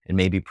 and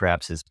maybe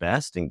perhaps is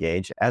best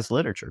engaged as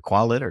literature,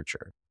 qua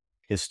literature.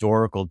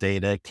 Historical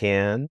data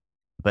can,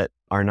 but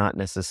are not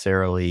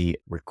necessarily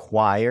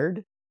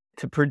required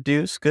to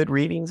produce good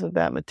readings of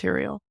that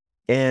material.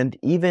 And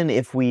even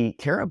if we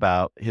care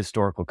about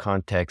historical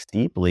context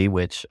deeply,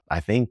 which I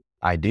think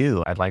I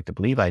do, I'd like to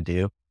believe I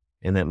do,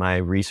 and that my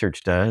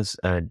research does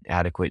an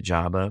adequate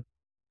job of,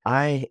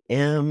 I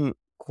am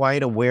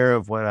quite aware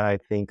of what I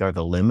think are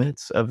the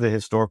limits of the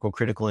historical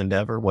critical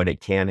endeavor, what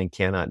it can and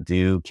cannot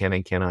do, can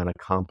and cannot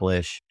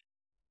accomplish,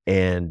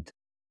 and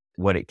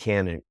what it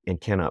can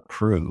and cannot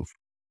prove.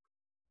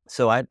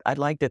 So I'd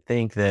like to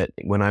think that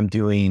when I'm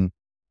doing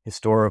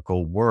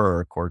historical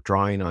work or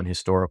drawing on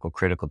historical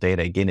critical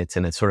data, again, it's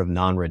in a sort of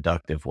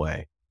non-reductive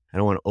way. I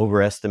don't want to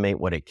overestimate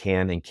what it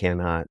can and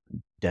cannot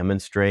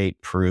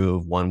demonstrate,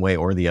 prove one way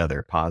or the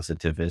other,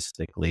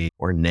 positivistically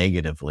or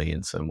negatively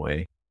in some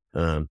way.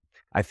 Um,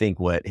 I think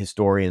what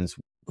historians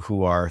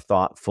who are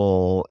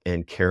thoughtful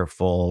and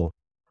careful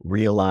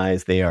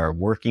realize they are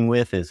working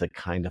with is a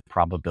kind of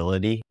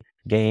probability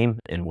game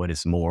and what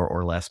is more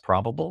or less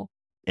probable.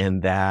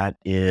 And that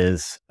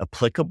is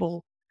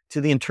applicable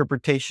to the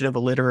interpretation of a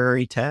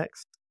literary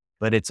text,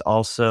 but it's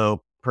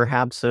also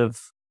perhaps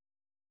of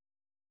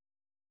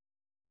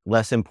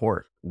less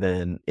important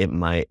than it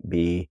might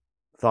be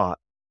thought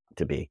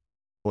to be.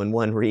 When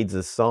one reads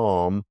a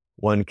psalm,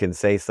 one can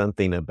say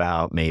something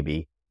about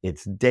maybe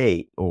its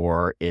date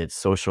or its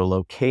social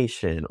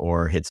location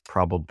or its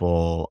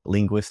probable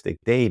linguistic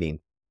dating.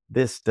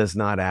 This does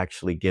not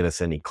actually get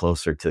us any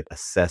closer to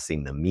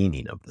assessing the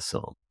meaning of the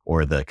psalm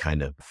or the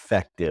kind of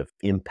effective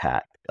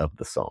impact of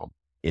the psalm,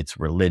 its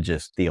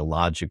religious,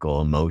 theological,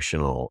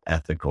 emotional,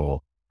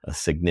 ethical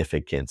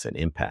significance and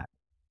impact.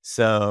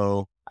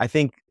 So I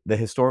think the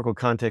historical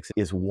context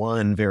is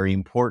one very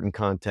important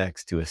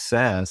context to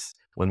assess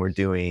when we're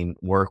doing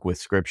work with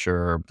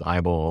scripture,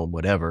 Bible,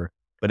 whatever,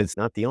 but it's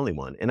not the only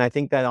one. And I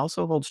think that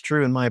also holds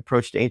true in my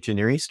approach to ancient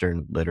Near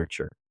Eastern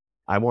literature.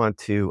 I want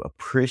to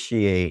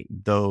appreciate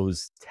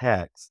those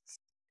texts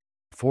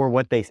for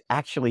what they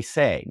actually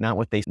say, not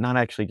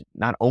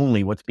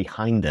only what's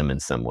behind them in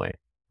some way. I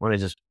want to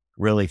just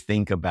really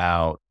think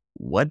about,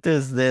 what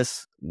does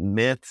this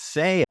myth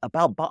say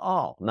about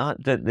Baal?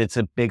 Not that it's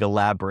a big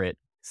elaborate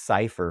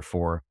cipher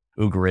for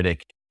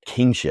Ugaritic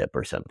kingship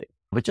or something,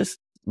 but just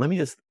let me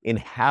just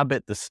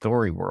inhabit the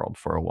story world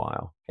for a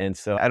while. And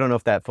so I don't know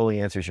if that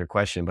fully answers your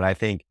question, but I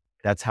think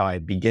that's how I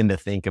begin to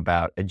think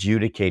about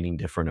adjudicating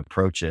different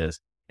approaches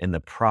and the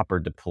proper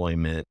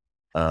deployment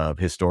of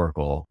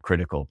historical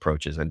critical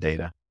approaches and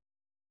data.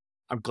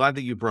 I'm glad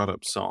that you brought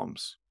up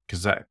Psalms,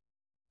 because I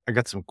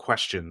got some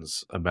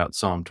questions about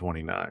Psalm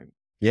 29.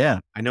 Yeah.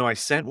 I know I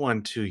sent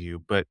one to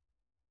you, but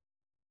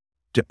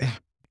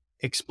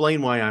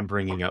explain why I'm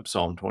bringing up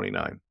Psalm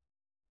 29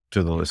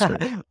 to the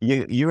listener.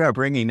 You are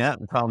bringing up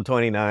Psalm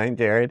 29,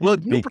 Jared. Well,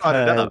 you brought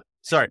it up.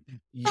 Sorry,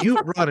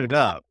 you brought it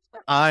up.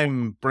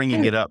 I'm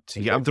bringing it up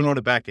to you. I'm throwing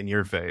it back in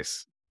your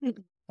face.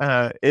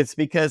 It's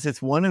because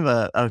it's one of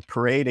a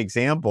parade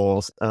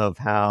examples of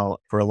how,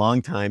 for a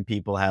long time,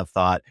 people have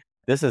thought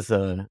this is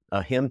a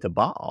hymn to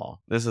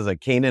Baal. This is a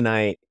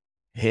Canaanite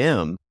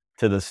hymn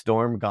to the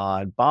storm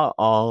god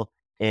Baal,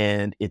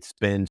 and it's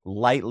been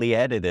lightly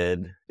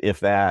edited, if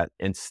that,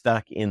 and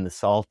stuck in the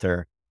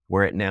Psalter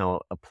where it now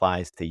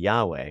applies to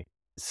Yahweh.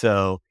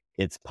 So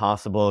it's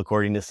possible,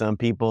 according to some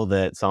people,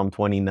 that Psalm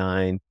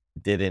 29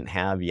 didn't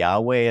have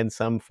Yahweh in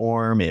some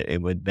form.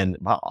 It would have been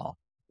Baal.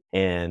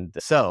 And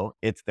so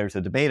there's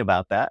a debate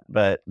about that,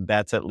 but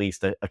that's at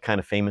least a kind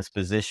of famous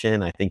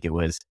position. I think it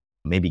was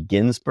maybe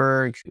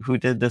Ginsburg who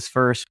did this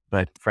first,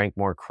 but Frank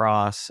Moore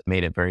Cross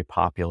made it very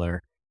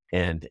popular,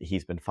 and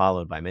he's been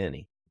followed by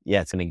many.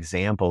 Yeah, it's an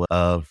example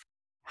of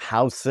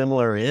how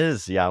similar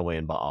is Yahweh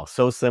and Baal.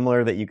 So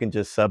similar that you can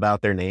just sub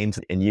out their names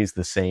and use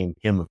the same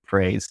hymn of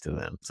praise to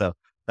them. So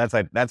that's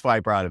why I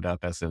brought it up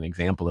as an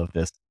example of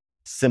this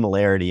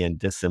similarity and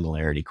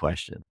dissimilarity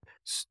question.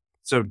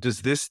 So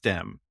does this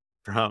stem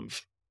from,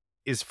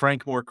 is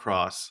Frank Moore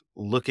Cross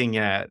looking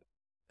at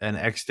an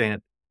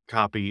extant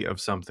copy of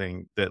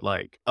something that,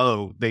 like,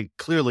 oh, they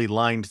clearly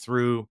lined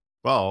through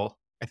Baal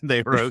and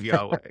they wrote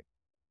Yahweh?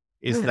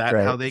 Is that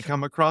Right. how they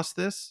come across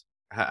this?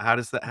 How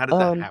did that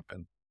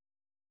happen?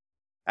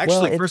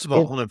 Actually,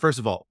 well, hold on. First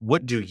of all,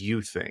 what do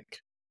you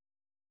think?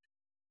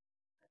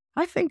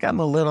 I think I'm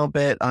a little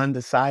bit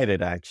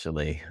undecided,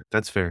 actually.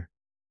 That's fair.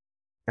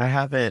 I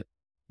haven't.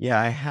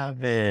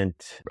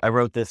 I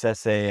wrote this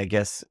essay, I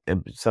guess,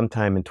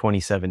 sometime in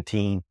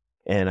 2017,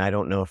 and I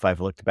don't know if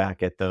I've looked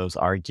back at those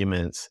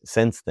arguments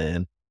since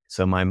then.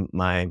 So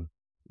my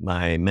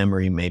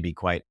memory may be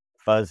quite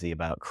fuzzy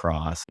about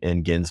Cross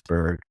and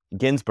Ginsburg.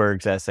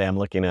 Ginsburg's essay, I'm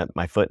looking at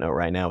my footnote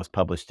right now, was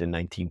published in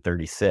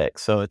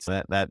 1936. So it's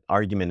that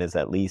argument is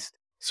at least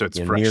So it's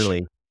fresh.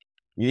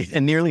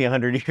 nearly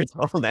 100 years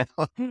old now.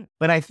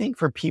 But I think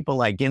for people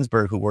like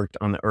Ginsburg, who worked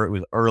on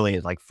was early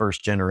as like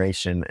first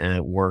generation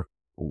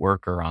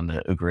worker on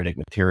the Ugaritic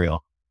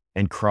material,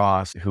 and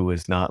Cross, who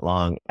was not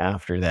long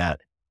after that,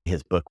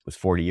 his book was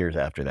 40 years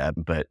after that,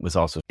 but was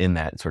also in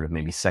that sort of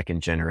maybe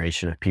second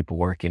generation of people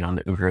working on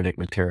the Ugaritic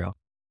material.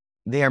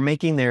 They are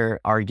making their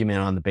argument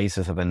on the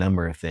basis of a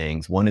number of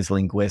things. One is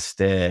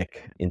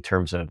linguistic, in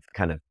terms of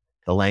kind of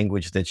the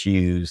language that's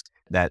used.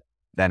 That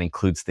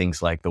includes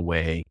things like the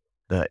way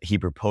the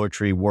Hebrew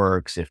poetry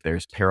works, if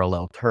there's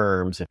parallel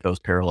terms, if those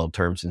parallel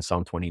terms in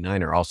Psalm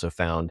 29 are also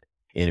found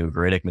in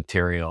Ugaritic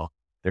material.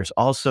 There's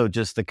also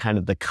just the kind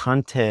of the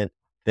content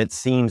that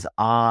seems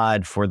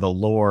odd for the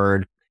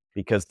Lord,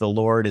 because the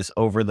Lord is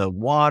over the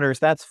waters.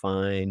 That's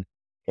fine.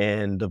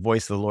 and the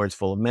voice of the Lord's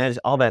full of majesty.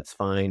 All that's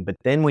fine. But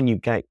then when you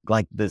got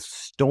like this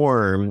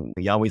storm,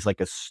 Yahweh's like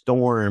a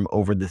storm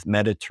over this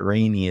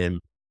Mediterranean,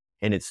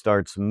 and it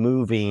starts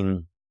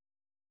moving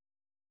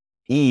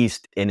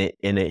east, and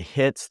it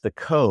hits the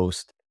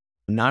coast,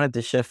 not at the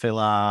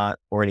Shephelah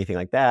or anything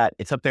like that.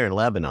 It's up there in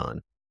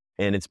Lebanon,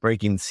 and it's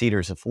breaking the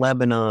cedars of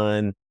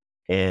Lebanon,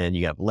 and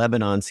you have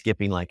Lebanon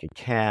skipping like a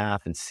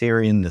calf, and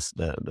Syrian, this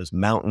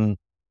mountain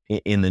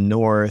in the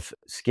north,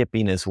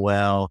 skipping as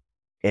well.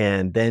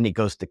 And then it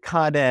goes to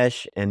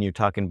Kadesh, and you're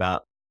talking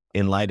about,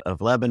 in light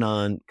of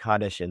Lebanon,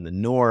 Kadesh in the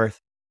north.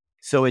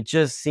 So it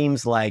just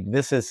seems like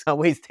this is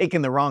Yahweh's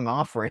taking the wrong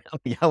off ramp.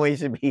 Yahweh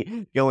should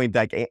be going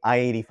like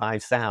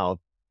I-85 south,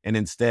 and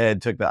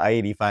instead took the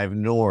I-85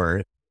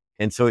 north.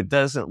 And so it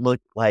doesn't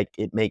look like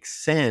it makes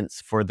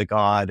sense for the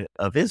God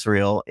of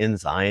Israel in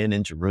Zion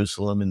and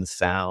Jerusalem in the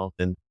south,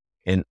 and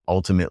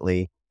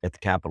ultimately at the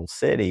capital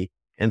city.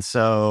 And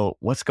so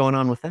what's going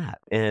on with that?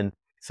 And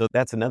so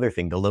that's another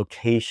thing. The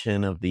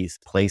location of these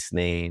place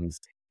names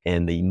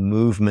and the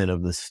movement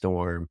of the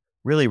storm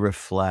really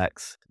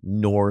reflects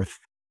North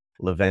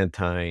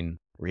Levantine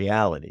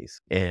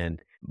realities.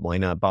 And why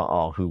not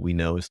Baal, who we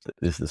know is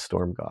the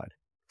storm god?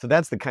 So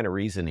that's the kind of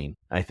reasoning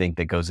I think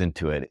that goes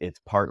into it. It's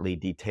partly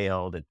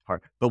detailed,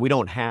 but we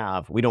don't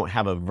have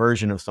a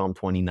version of Psalm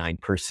 29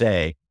 per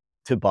se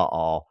to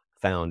Baal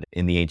found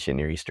in the ancient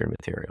Near Eastern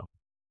material.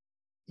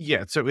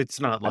 Yeah, so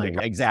it's not like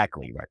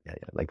exactly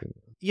right.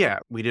 Yeah,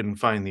 we didn't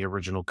find the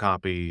original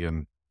copy,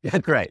 and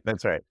that's right.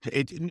 That's right.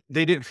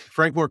 They did.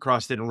 Frank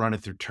Moorcross didn't run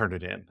it through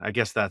Turnitin. I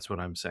guess that's what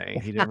I'm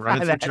saying. He didn't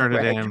run it through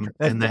Turnitin,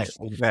 and then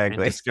and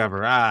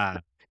discover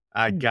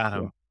I got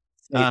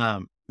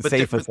him. But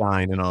safe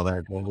assign and all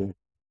that.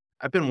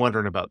 I've been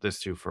wondering about this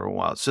too for a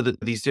while. So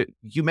these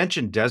you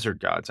mentioned desert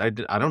gods. I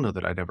don't know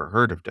that I'd ever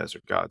heard of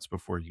desert gods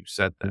before you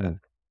said that. Mm-hmm.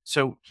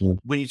 So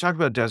when you talk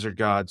about desert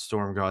gods,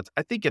 storm gods,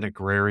 I think an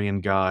agrarian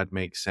god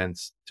makes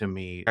sense to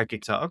me. I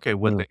could tell, okay,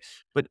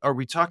 but are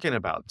we talking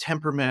about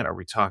temperament? Are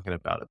we talking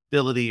about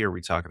ability? Are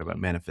we talking about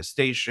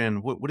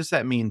manifestation? What does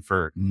that mean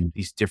for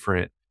these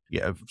different,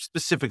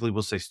 specifically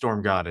we'll say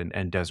storm god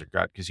and desert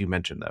god, because you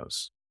mentioned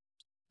those.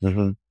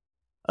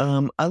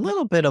 A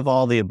little bit of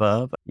all the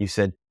above. You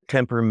said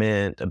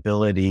temperament,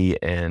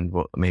 ability, and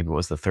maybe what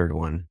was the third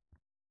one?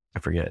 I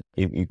forget.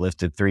 You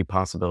listed three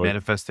possibilities.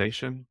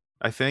 Manifestation,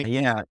 I think.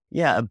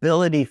 Yeah,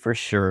 ability for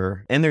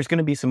sure. And there's going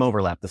to be some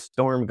overlap. The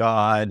storm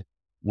god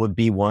would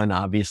be one,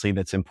 obviously,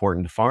 that's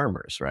important to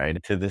farmers,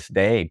 right? To this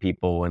day,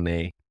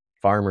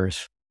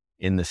 farmers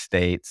in the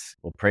States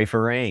will pray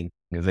for rain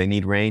because they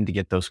need rain to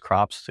get those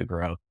crops to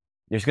grow.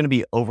 There's going to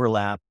be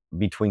overlap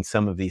between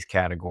some of these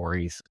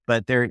categories,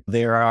 but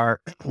there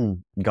are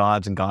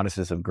gods and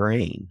goddesses of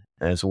grain,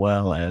 as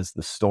well as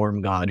the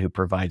storm god who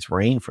provides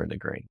rain for the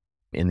grain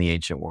in the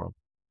ancient world.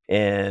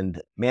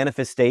 And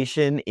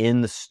manifestation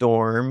in the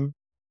storm,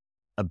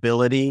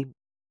 ability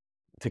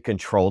to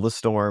control the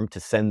storm, to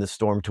send the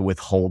storm, to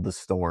withhold the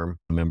storm.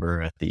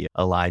 Remember at the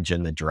Elijah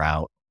and the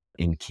drought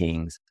in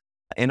Kings.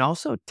 And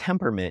also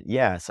temperament.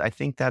 Yes, I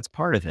think that's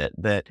part of it,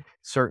 that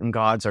certain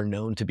gods are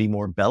known to be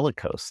more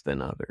bellicose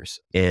than others.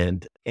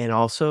 And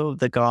also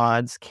the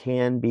gods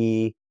can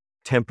be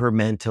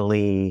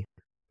temperamentally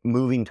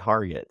moving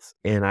targets.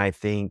 And I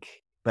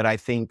think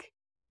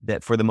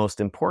that for the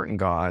most important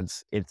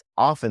gods, it's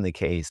often the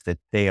case that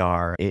they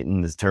are,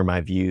 in this term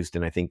I've used,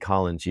 and I think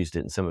Collins used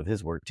it in some of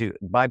his work too,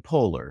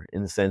 bipolar,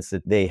 in the sense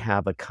that they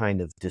have a kind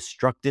of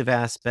destructive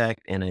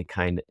aspect and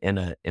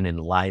an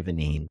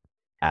enlivening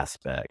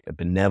aspect, a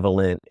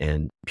benevolent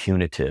and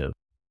punitive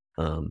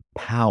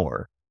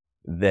power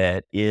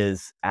that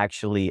is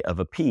actually of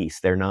a piece.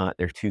 They're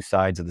two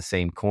sides of the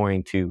same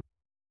coin, two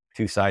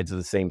sides of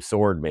the same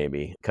sword,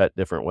 maybe cut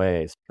different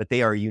ways, but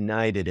they are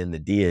united in the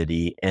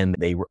deity, and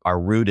they are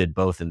rooted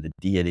both in the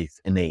deity's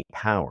innate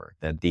power.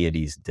 That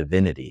deity's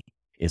divinity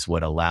is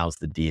what allows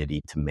the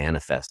deity to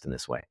manifest in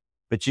this way.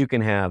 But you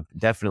can have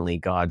definitely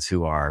gods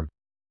who are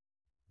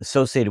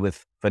associated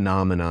with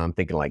phenomena. I'm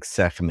thinking like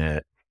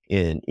Sekhmet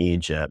in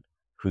Egypt,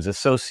 who's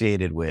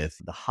associated with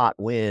the hot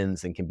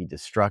winds and can be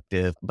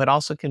destructive, but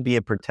also can be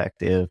a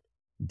protective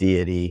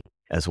deity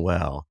as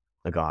well.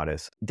 A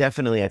goddess.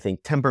 Definitely, I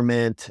think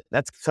temperament,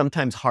 that's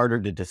sometimes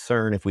harder to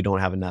discern if we don't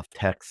have enough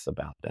texts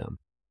about them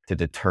to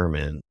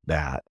determine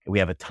that. We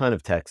have a ton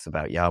of texts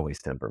about Yahweh's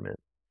temperament,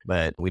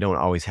 but we don't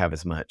always have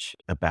as much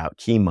about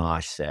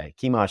Chemosh, say.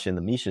 Chemosh in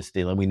the Misha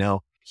Stela, we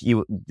know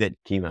that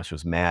Chemosh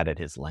was mad at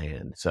his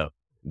land. So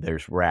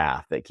there's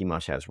wrath, that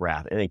Chemosh has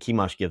wrath. And then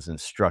Chemosh gives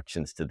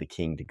instructions to the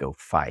king to go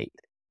fight.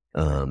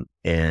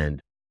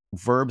 And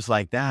verbs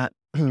like that,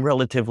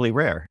 relatively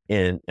rare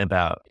in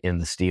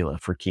the Stela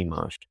for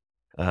Chemosh.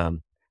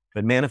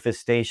 But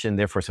manifestation,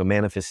 therefore, so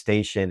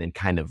manifestation and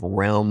kind of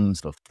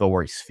realms of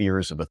authority,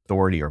 spheres of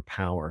authority or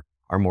power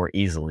are more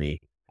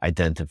easily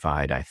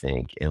identified, I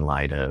think, in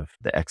light of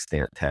the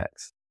extant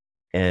text.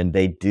 And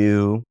they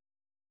do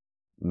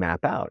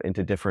map out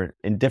into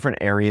different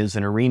areas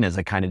and arenas,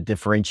 a kind of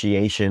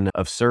differentiation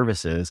of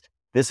services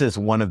this is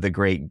one of the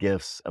great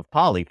gifts of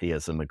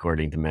polytheism,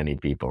 according to many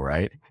people,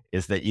 right?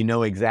 Is that you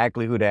know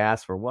exactly who to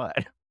ask for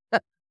what.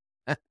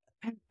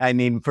 I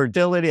need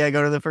fertility, I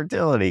go to the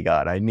fertility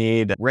god. I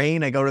need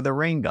rain, I go to the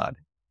rain god.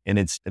 And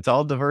it's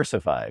all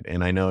diversified.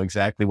 And I know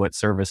exactly what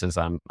services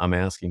I'm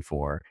asking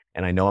for.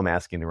 And I know I'm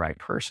asking the right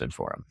person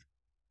for them.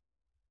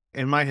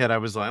 In my head, I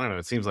was like, I don't know,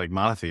 it seems like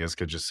monotheists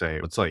could just say,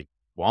 it's like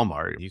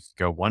Walmart. You could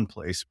go one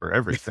place for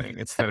everything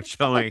instead of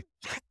showing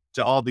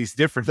to all these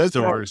different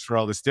stores for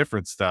all this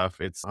different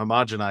stuff. It's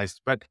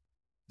homogenized. But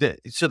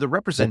so the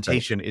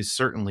representation is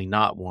certainly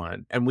not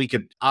one. And we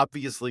could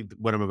obviously,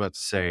 what I'm about to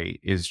say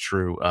is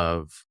true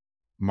of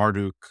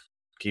Marduk,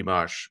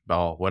 Kimash,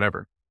 Baal,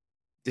 whatever.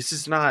 This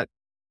is not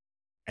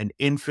an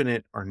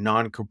infinite or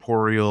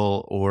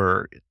non-corporeal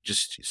or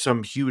just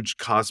some huge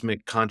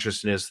cosmic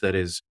consciousness that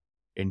is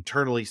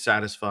internally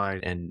satisfied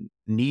and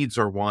needs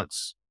or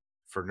wants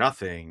for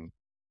nothing,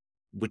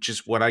 which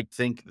is what I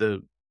think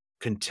the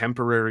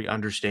contemporary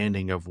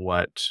understanding of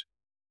what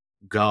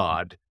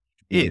God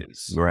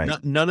is. Right.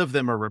 None of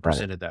them are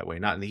represented that way,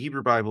 not in the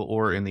Hebrew Bible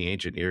or in the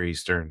ancient Near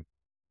Eastern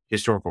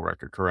historical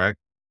record, correct?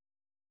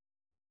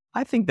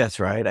 I think that's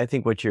right. I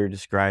think what you're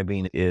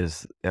describing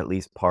is at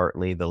least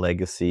partly the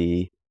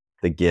legacy,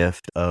 the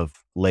gift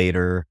of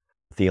later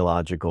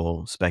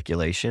theological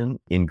speculation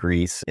in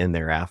Greece and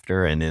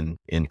thereafter, and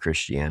in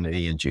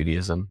Christianity and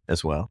Judaism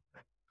as well.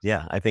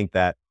 Yeah, I think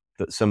that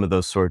some of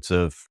those sorts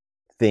of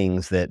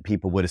things that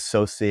people would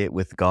associate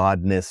with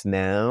godness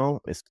now,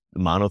 is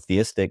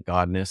monotheistic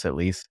godness, at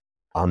least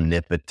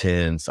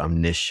omnipotence,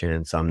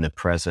 omniscience,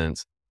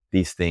 omnipresence.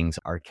 These things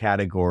are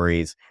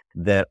categories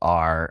that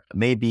are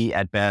maybe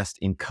at best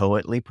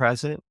inchoately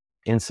present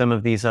in some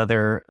of these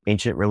other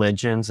ancient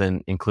religions,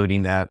 and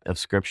including that of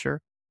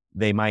Scripture.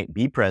 They might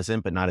be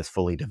present, but not as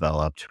fully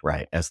developed,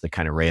 right, as the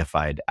kind of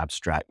reified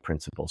abstract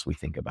principles we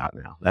think about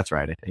now. That's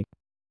right, I think.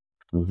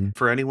 Mm-hmm.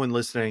 For anyone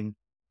listening,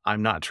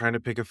 I'm not trying to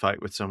pick a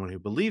fight with someone who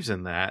believes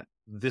in that.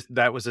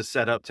 That was a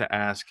setup to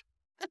ask.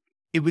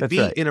 It would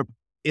be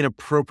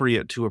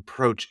inappropriate to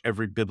approach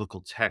every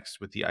biblical text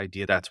with the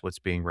idea that's what's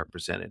being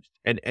represented.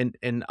 And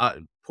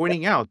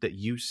pointing out that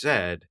you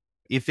said,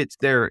 if it's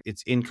there,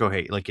 it's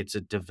incoherent, like it's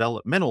a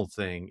developmental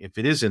thing if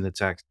it is in the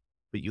text,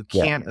 but you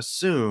can't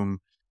assume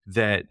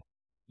that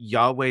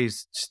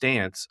Yahweh's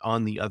stance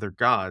on the other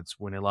gods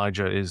when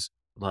Elijah is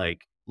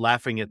like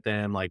laughing at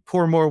them, like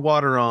pour more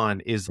water on,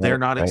 is they're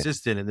not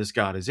existent and this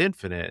God is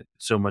infinite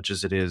so much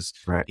as it is,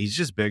 he's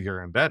just bigger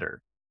and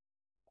better.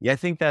 Yeah, I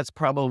think that's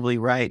probably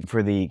right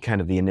for the kind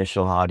of the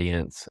initial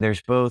audience.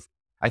 There's both,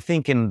 I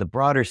think in the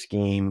broader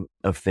scheme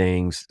of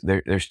things,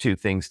 there's two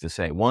things to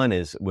say. One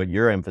is what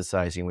you're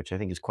emphasizing, which I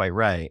think is quite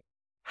right.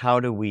 How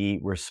do we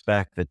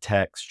respect the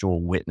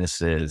textual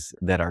witnesses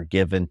that are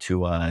given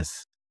to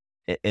us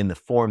in the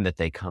form that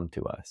they come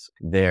to us?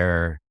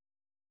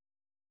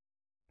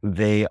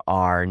 They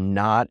are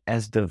not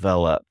as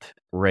developed,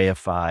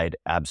 reified,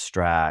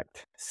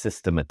 abstract,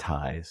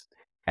 systematized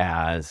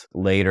as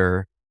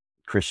later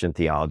Christian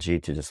theology,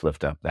 to just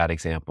lift up that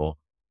example,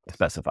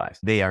 specifies.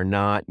 They are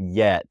not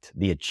yet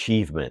the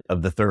achievement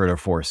of the 3rd or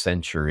 4th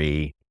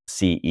century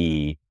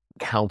CE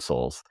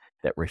councils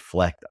that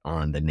reflect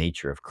on the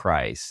nature of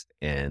Christ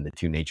and the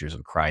two natures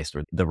of Christ,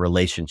 or the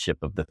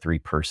relationship of the three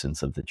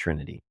persons of the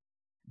Trinity.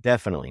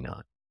 Definitely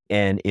not.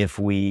 And if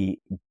we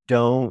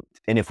don't,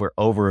 and if we're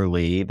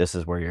overly, this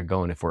is where you're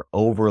going, if we're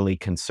overly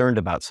concerned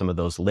about some of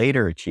those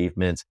later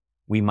achievements,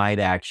 we might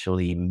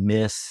actually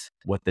miss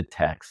what the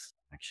text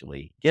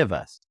actually give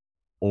us,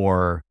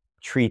 or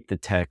treat the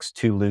text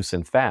too loose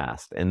and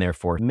fast, and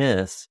therefore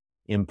miss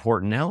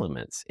important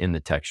elements in the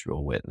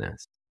textual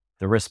witness.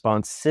 The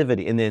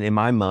responsivity, and then in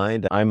my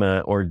mind, I'm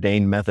an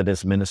ordained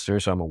Methodist minister,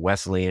 so I'm a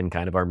Wesleyan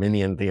kind of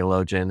Arminian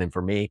theologian. And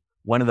for me,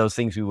 one of those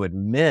things we would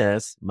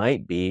miss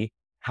might be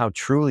how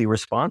truly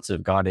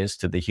responsive God is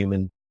to the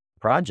human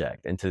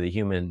project and to the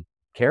human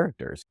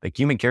characters. Like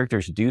human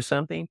characters do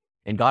something,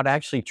 and God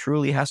actually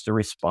truly has to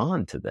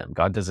respond to them.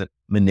 God doesn't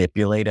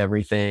manipulate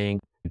everything.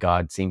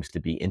 God seems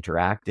to be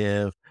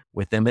interactive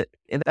with them.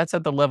 And that's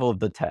at the level of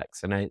the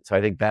text. And so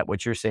I think that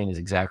what you're saying is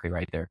exactly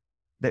right there.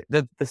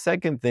 The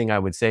second thing I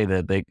would say,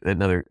 that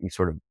another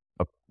sort of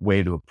a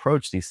way to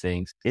approach these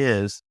things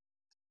is,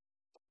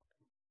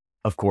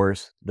 of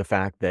course, the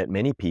fact that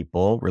many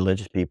people,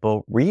 religious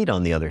people, read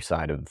on the other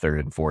side of the 3rd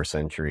and 4th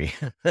century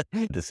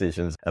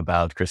decisions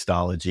about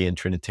Christology and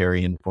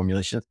Trinitarian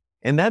formulations.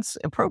 And that's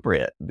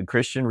appropriate. The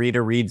Christian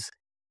reader reads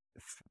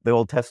the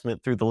Old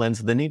Testament through the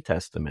lens of the New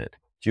Testament.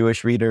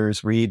 Jewish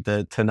readers read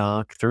the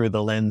Tanakh through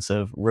the lens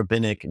of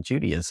rabbinic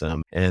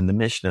Judaism and the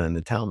Mishnah and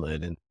the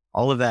Talmud. And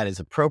all of that is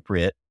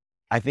appropriate.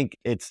 I think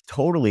it's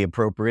totally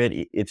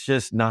appropriate. It's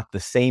just not the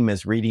same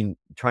as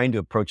trying to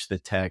approach the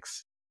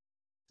text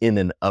in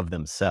and of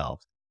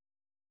themselves.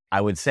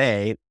 I would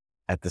say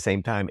at the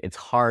same time, it's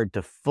hard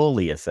to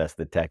fully assess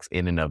the text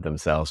in and of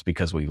themselves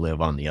because we live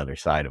on the other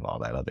side of all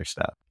that other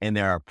stuff. And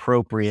there are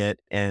appropriate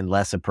and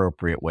less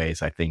appropriate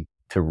ways, I think,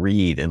 to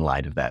read in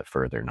light of that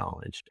further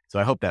knowledge. So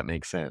I hope that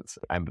makes sense.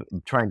 I'm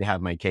trying to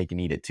have my cake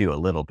and eat it too a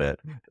little bit,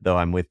 though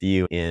I'm with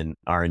you in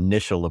our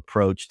initial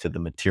approach to the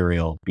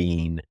material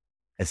being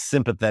as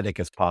sympathetic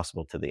as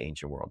possible to the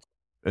ancient world.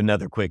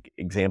 Another quick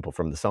example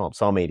from the Psalm,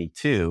 Psalm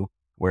 82,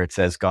 where it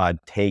says God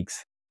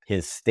takes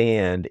his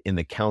stand in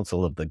the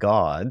council of the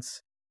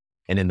gods,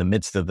 and in the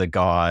midst of the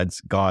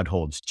gods, God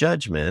holds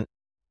judgment.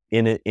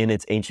 In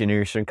its ancient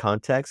Near Eastern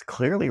context,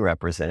 clearly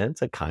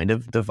represents a kind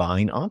of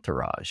divine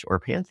entourage or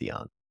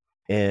pantheon.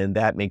 And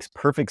that makes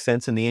perfect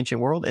sense in the ancient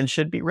world and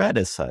should be read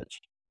as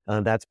such.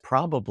 That's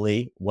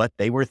probably what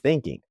they were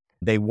thinking.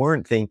 They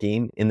weren't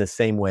thinking in the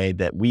same way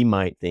that we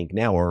might think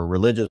now, or a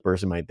religious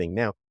person might think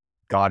now,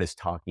 God is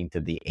talking to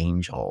the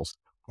angels,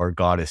 or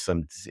God is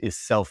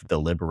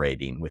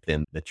self-deliberating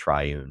within the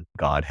triune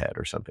Godhead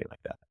or something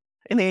like that.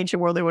 In the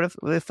ancient world, they would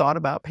have thought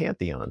about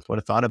pantheons, would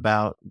have thought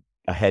about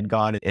a head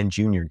god and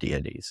junior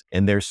deities.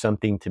 And there's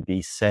something to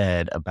be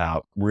said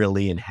about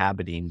really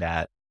inhabiting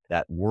that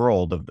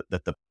world of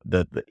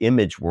the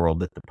image world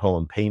that the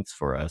poem paints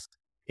for us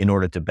in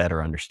order to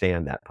better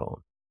understand that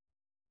poem.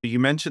 You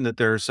mentioned that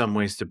there are some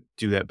ways to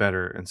do that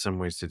better and some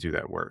ways to do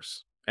that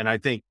worse. And I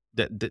think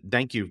that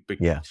thank you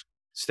for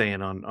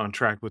staying on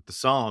track with the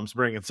Psalms,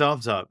 bringing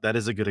Psalms up. That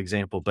is a good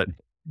example. But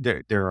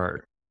there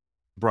are,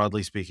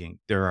 broadly speaking,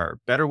 there are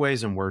better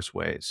ways and worse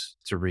ways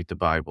to read the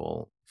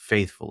Bible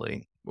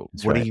faithfully.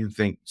 What do you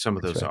think some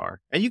of those are?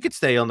 And you could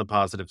stay on the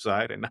positive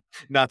side and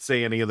not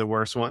say any of the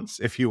worse ones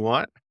if you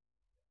want.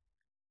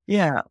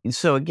 Yeah.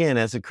 So again,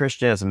 as a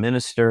Christian, as a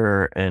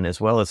minister, and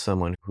as well as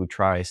someone who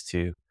tries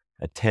to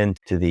attend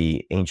to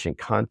the ancient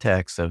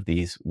context of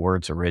these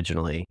words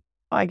originally,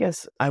 I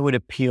guess I would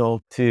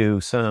appeal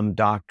to some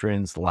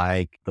doctrines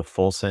like the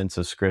full sense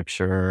of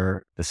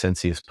Scripture, the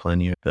sensus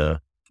plenior, the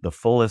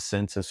fullest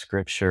sense of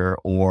Scripture,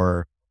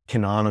 or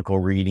canonical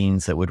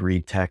readings that would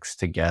read texts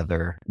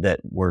together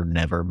that were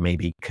never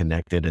maybe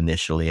connected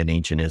initially in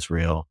ancient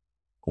Israel,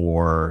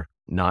 or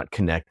not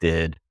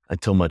connected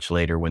until much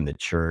later when the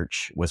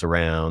church was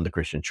around, the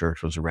Christian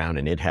church was around,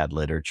 and it had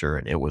literature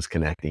and it was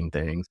connecting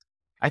things.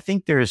 I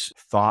think there's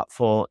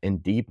thoughtful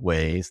and deep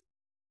ways,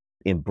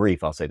 in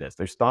brief, I'll say this,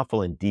 there's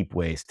thoughtful and deep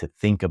ways to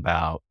think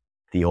about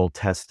the Old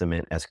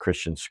Testament as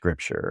Christian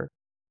scripture.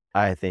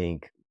 I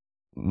think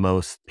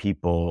most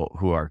people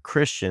who are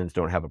Christians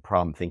don't have a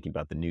problem thinking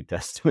about the New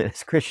Testament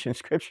as Christian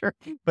scripture,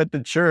 but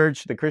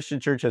the Christian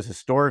church has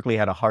historically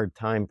had a hard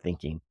time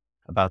thinking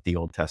about the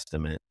Old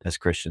Testament as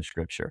Christian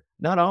scripture.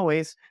 Not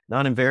always,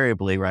 not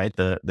invariably, right?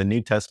 The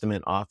New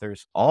Testament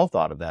authors all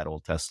thought of that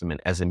Old Testament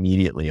as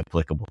immediately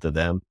applicable to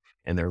them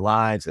and their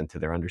lives and to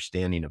their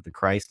understanding of the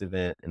Christ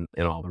event and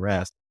all the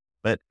rest.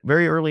 But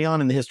very early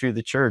on in the history of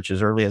the church,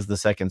 as early as the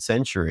 2nd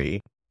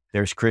century,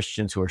 there's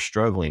Christians who are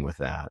struggling with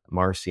that.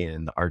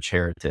 Marcion, the arch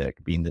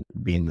heretic, being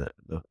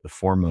the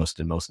foremost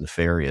and most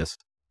nefarious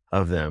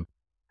of them.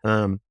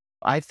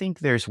 I think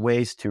there's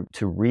ways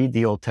to read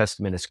the Old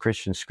Testament as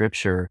Christian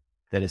scripture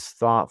that is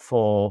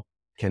thoughtful,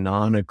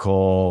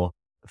 canonical,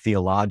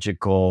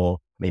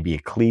 theological, maybe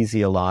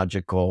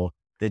ecclesiological,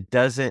 that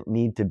doesn't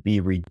need to be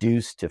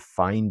reduced to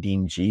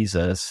finding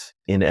Jesus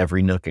in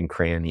every nook and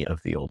cranny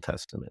of the Old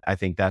Testament. I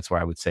think that's where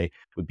I would say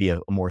would be a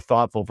more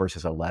thoughtful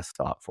versus a less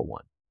thoughtful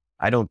one.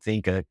 I don't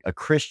think a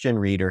Christian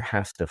reader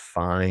has to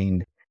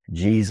find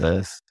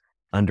Jesus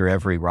under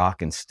every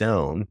rock and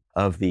stone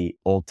of the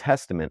Old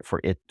Testament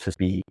for it to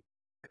be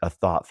a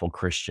thoughtful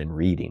Christian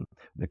reading.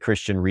 The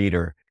Christian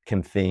reader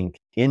can think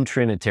in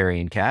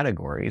Trinitarian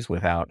categories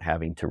without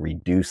having to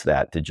reduce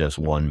that to just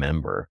one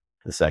member,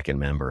 the second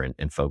member,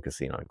 and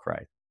focusing on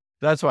Christ.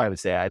 That's why I would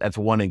say that's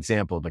one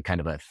example of a kind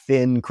of a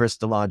thin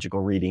Christological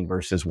reading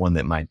versus one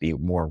that might be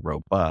more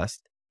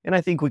robust. And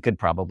I think we could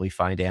probably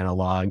find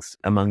analogs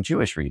among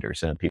Jewish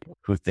readers and people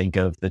who think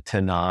of the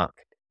Tanakh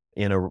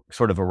in a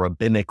sort of a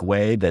rabbinic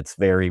way that's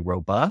very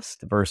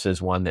robust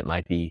versus one that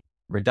might be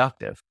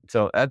reductive.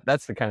 So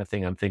that's the kind of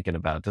thing I'm thinking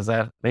about. Does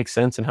that make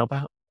sense and help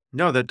out?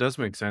 No, that does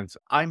make sense.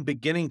 I'm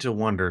beginning to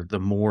wonder the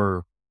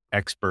more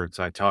experts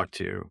I talk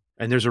to,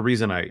 and there's a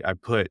reason I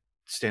put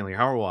Stanley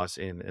Hauerwas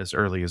in as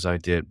early as I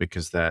did,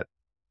 because that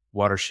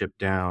Watership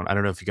Down, I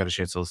don't know if you got a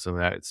chance to listen to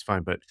that, it's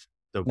fine, but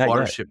the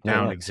Watership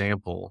Down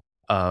example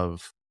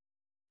of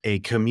a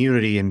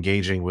community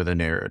engaging with a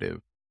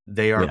narrative,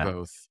 they are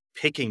both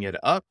picking it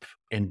up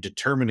and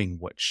determining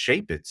what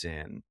shape it's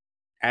in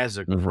as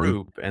a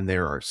group. And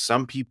there are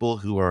some people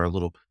who are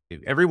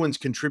everyone's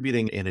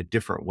contributing in a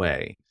different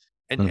way.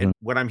 And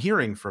what I'm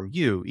hearing from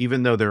you,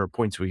 even though there are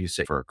points where you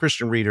say for a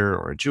Christian reader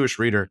or a Jewish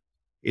reader,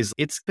 is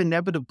it's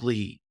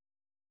inevitably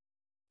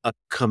a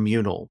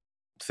communal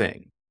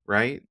thing,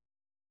 right?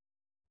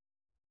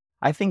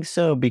 I think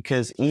so,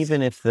 because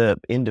even if the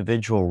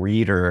individual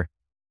reader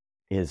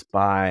is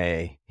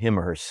by him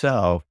or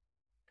herself,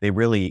 they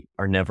really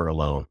are never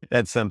alone.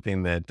 That's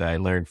something that I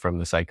learned from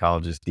the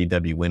psychologist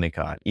D.W.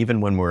 Winnicott.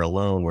 Even when we're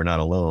alone, we're not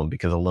alone,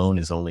 because alone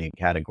is only a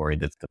category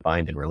that's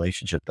defined in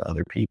relationship to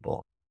other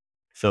people.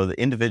 So the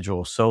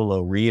individual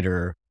solo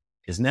reader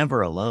is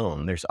never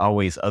alone. There's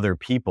always other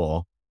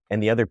people.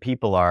 And the other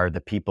people are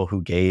the people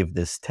who gave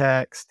this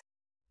text.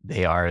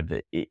 They are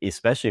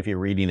especially if you're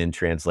reading in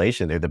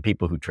translation, they're the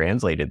people who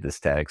translated this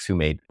text, who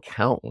made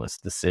countless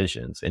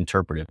decisions,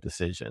 interpretive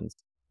decisions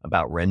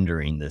about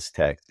rendering this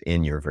text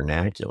in your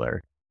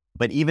vernacular.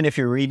 But even if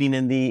you're reading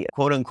in the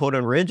quote unquote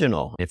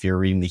original, if you're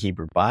reading the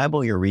Hebrew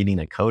Bible, you're reading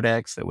a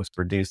codex that was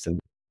produced in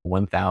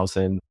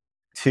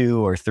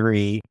 1002 or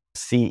 3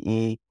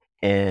 CE.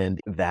 And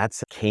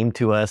that's came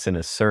to us in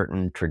a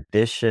certain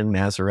tradition,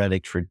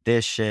 Masoretic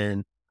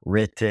tradition,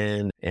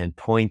 written and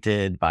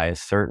pointed by a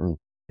certain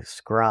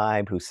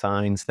scribe who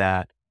signs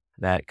that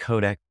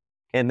codex.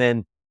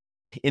 And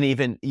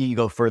even you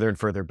go further and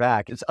further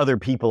back, it's other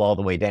people all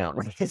the way down,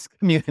 right? It's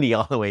community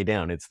all the way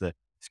down. It's the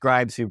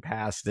scribes who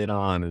passed it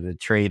on, and the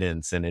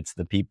tradents, and it's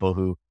the people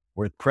who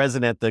were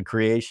present at the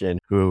creation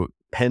who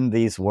penned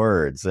these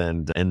words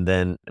and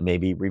then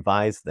maybe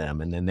revised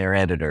them, and then their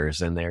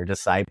editors and their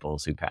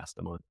disciples who passed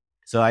them on.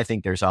 So I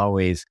think there's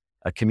always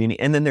a community,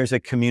 and then there's a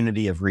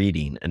community of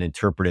reading, an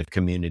interpretive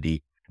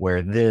community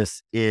where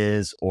this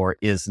is or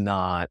is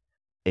not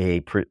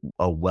a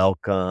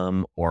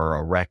welcome or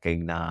a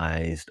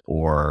recognized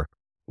or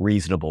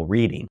reasonable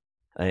reading.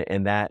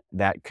 And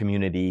that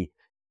community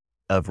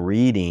of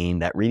reading,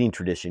 that reading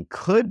tradition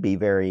could be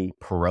very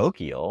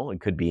parochial.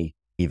 It could be,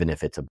 even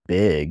if it's a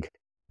big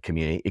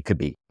community, it could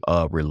be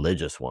a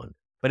religious one.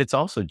 But it's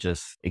also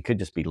it could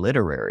just be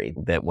literary,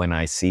 that when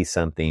I see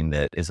something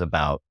that is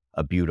about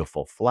a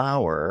beautiful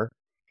flower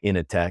in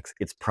a text,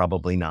 it's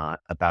probably not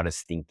about a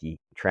stinky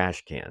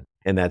trash can.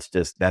 And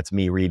that's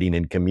me reading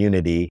in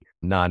community,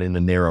 not in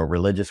a narrow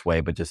religious way,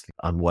 but just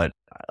on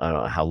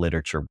how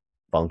literature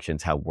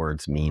functions, how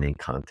words mean in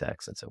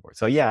context and so forth.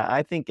 So yeah,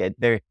 I think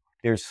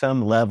there's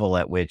some level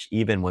at which,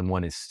 even when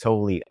one is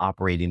solely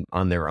operating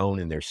on their own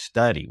in their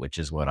study, which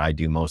is what I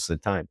do most of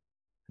the time,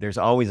 there's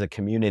always a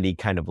community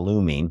kind of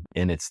looming,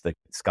 and it's the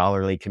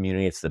scholarly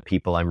community. It's the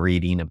people I'm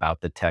reading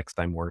about the text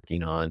I'm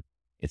working on.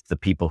 It's the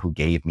people who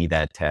gave me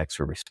that text,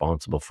 who are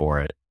responsible for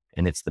it.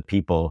 And it's the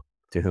people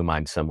to whom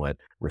I'm somewhat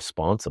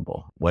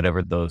responsible,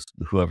 whoever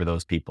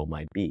those people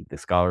might be. The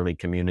scholarly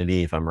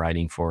community, if I'm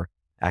writing for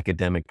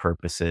academic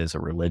purposes, a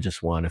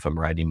religious one, if I'm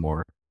writing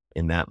more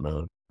in that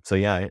mode. So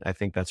yeah, I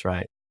think that's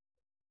right.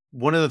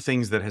 One of the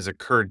things that has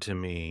occurred to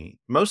me,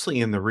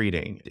 mostly in the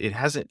reading, it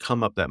hasn't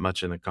come up that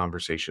much in the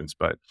conversations,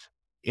 but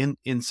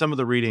in some of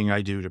the reading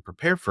I do to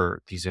prepare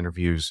for these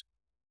interviews,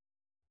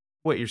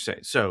 what you're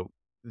saying. So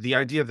the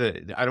idea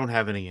that I don't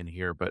have any in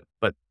here, but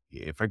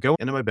if I go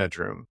into my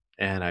bedroom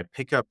and I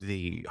pick up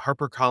the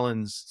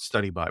HarperCollins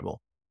Study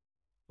Bible,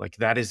 like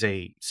that is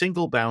a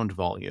single bound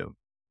volume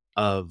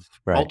of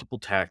Right. multiple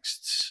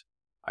texts.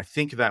 I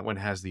think that one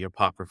has the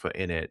Apocrypha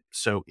in it.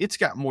 So it's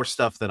got more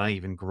stuff than I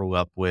even grew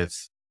up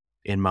with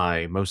in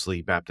my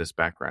mostly Baptist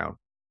background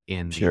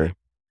in the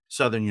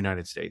Southern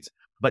United States.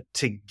 But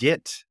to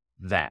get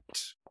that,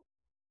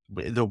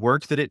 the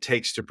work that it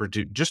takes to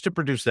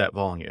produce that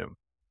volume,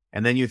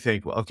 and then you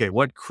think, well, okay,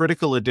 what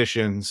critical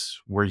editions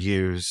were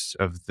used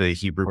of the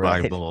Hebrew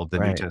Right. Bible, the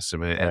New Right.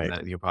 Testament, Right.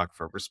 and the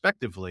Apocrypha,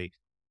 respectively?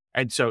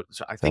 And so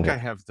I think Right.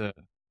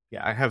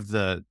 I have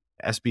the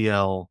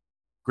SBL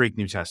Greek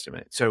New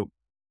Testament. So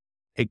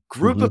a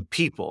group Mhm. of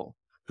people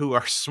who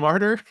are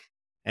smarter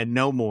and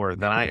know more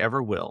than I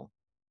ever will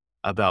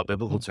about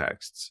biblical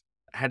texts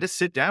had to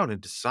sit down and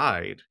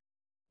decide,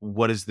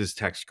 what is this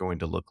text going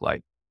to look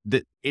like?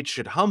 That it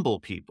should humble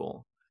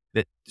people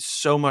that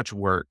so much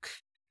work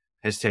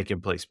has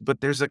taken place.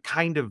 But there's a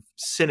kind of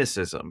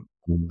cynicism,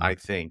 Mhm. I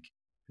think,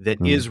 that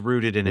Mhm. is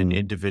rooted in an Mhm.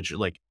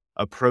 individual, like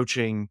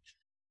approaching,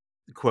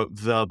 quote,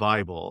 the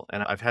Bible.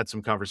 And I've had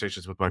some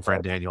conversations with my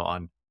friend Daniel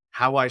on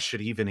how I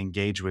should even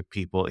engage with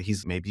people.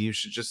 Maybe you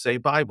should just say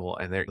Bible.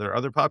 And there are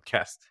other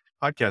podcasts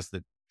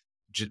that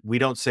we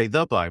don't say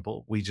the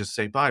Bible, we just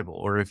say Bible.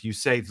 Or if you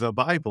say the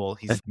Bible,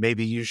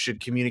 maybe you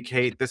should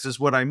communicate, this is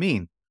what I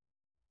mean.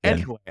 Yeah.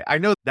 Anyway, I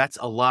know that's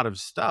a lot of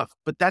stuff,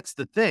 but that's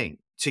the thing.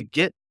 To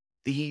get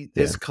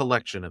this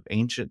collection of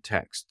ancient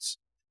texts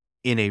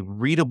in a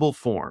readable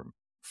form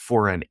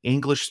for an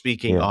English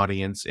speaking Yeah.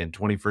 audience in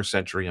 21st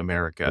century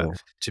America Yeah.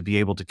 to be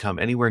able to come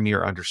anywhere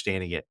near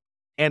understanding it.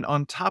 And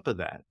on top of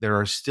that, there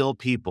are still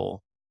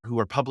people who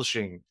are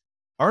publishing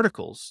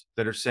articles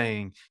that are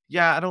saying,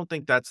 yeah, I don't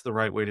think that's the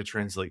right way to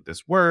translate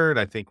this word.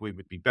 I think we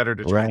would be better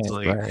to Right.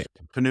 translate Right.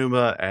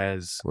 pneuma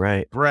as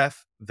Right.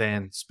 breath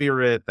than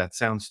spirit. That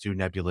sounds too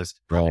nebulous.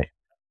 Right.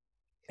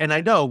 And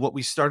I know what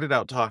we started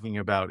out talking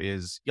about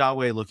is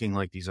Yahweh looking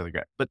like these other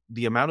guys, but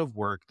the amount of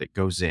work that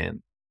goes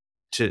in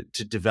to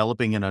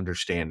developing an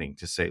understanding,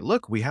 to say,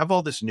 look, we have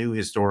all this new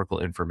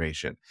historical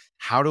information.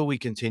 How do we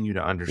continue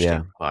to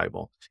understand Yeah. the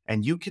Bible?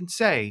 And you can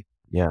say,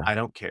 Yeah. I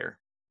don't care.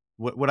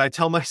 What I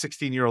tell my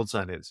 16-year-old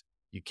son is,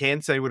 you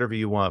can say whatever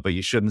you want, but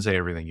you shouldn't say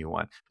everything you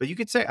want. But you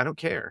could say, I don't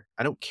care.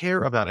 I don't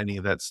care about any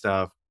of that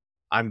stuff.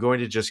 I'm going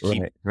to just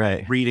keep Right.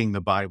 Right. reading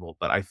the Bible.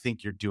 But I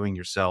think you're doing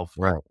yourself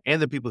Right.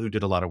 and the people who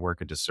did a lot of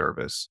work a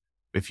disservice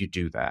if you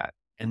do that.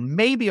 And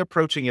maybe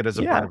approaching it as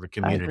a part Yeah. of a I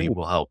community agree.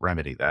 will help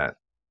remedy that.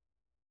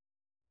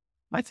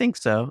 I think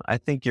so. I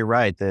think you're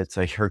right that it's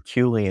a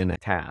Herculean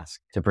task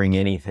to bring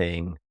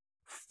anything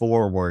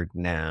forward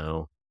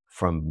now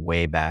from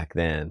way back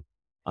then.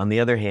 On the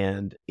other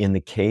hand, in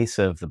the case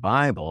of the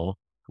Bible,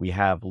 we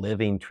have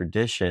living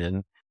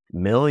tradition,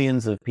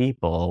 millions of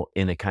people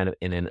in a kind of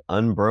in an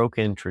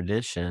unbroken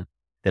tradition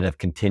that have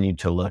continued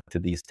to look to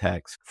these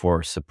texts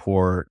for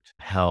support,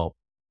 help,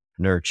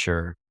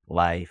 nurture,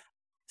 life.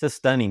 It's a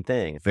stunning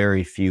thing.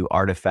 Very few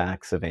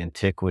artifacts of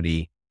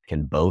antiquity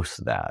can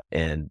boast that.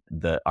 And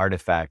the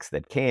artifacts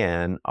that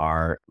can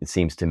are, it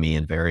seems to me,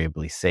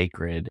 invariably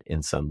sacred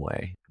in some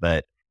way.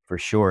 But for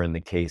sure, in the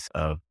case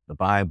of the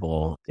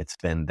Bible, it's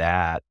been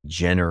that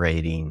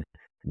generating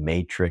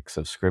matrix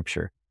of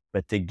scripture.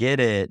 But to get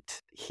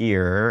it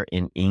here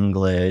in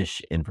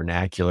English, in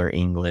vernacular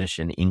English,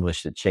 in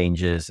English that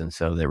changes, and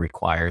so that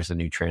requires a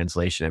new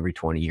translation every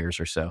 20 years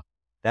or so,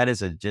 that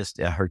is just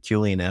a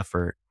Herculean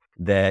effort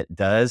that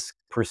does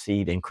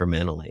proceed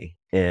incrementally.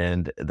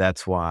 And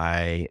that's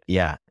why,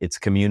 yeah, it's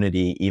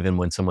community, even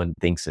when someone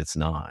thinks it's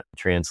not.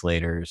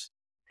 Translators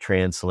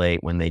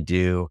translate when they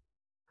do.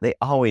 They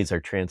always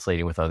are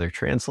translating with other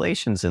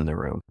translations in the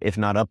room, if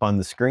not up on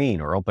the screen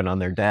or open on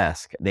their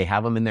desk. They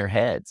have them in their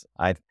heads.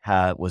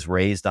 Was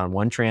raised on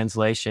one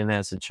translation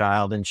as a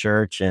child in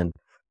church, and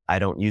I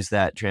don't use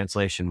that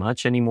translation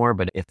much anymore.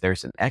 But if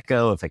there's an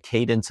echo, if a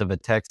cadence of a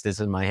text is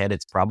in my head,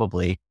 it's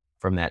probably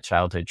from that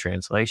childhood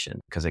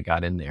translation because it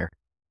got in there.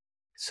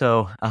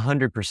 So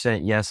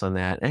 100% yes on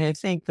that. And I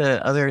think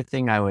the other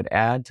thing I would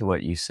add to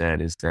what you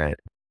said is that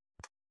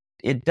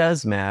it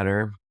does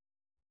matter,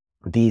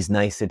 these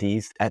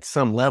niceties at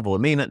some level.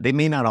 They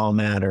may not all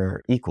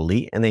matter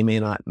equally, and they may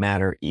not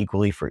matter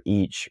equally for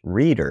each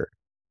reader.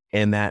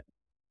 And that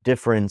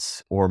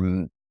difference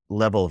or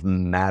level of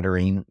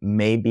mattering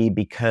may be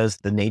because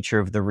the nature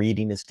of the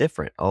reading is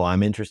different. Oh,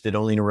 I'm interested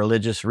only in a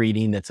religious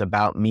reading that's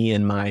about me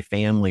and my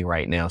family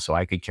right now, so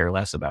I could care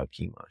less about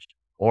Chemosh.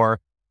 Or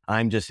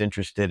I'm just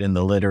interested in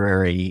the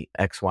literary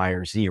X, Y,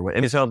 or Z.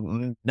 Or so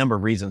a number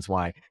of reasons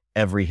why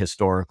every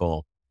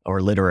historical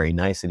or literary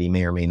nicety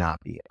may or may not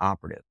be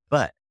operative.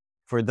 But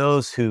for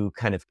those who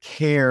kind of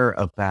care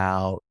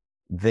about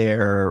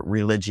their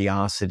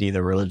religiosity,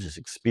 their religious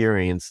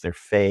experience, their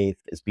faith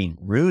is being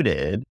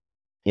rooted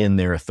in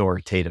their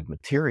authoritative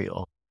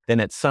material, then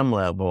at some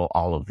level,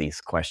 all of these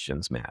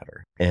questions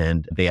matter.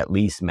 And they at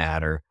least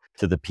matter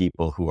to the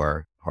people who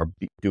are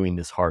doing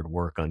this hard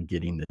work on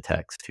getting the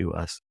text to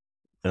us.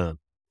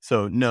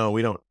 So no,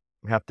 we don't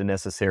have to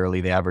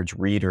necessarily, the average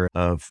reader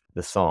of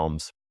the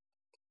Psalms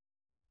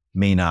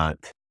may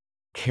not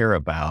care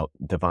about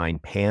divine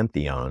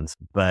pantheons,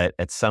 but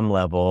at some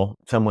level,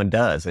 someone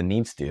does and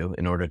needs to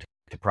in order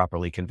to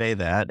properly convey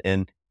that.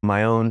 And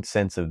my own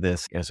sense of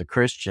this as a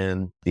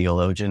Christian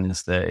theologian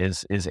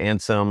is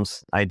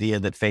Anselm's idea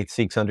that faith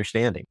seeks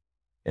understanding.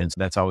 And so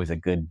that's always a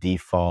good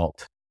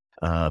default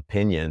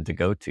opinion to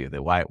go to.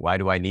 That why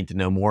do I need to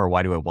know more?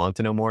 Why do I want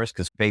to know more? Is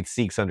because faith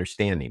seeks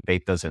understanding.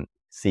 Faith doesn't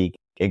seek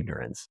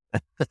ignorance.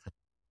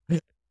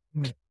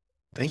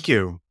 Thank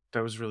you.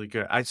 That was really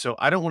good. So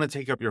I don't want to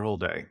take up your whole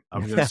day.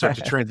 I'm going to start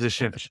to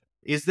transition.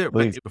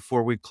 But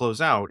before we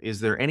close out, is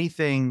there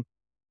anything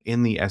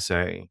in the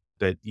essay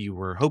that you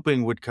were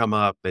hoping would come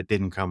up that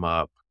didn't come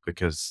up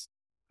because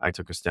I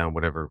took us down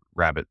whatever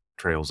rabbit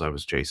trails I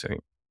was chasing?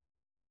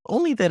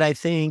 Only that I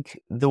think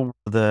the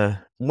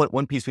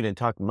one piece we didn't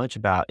talk much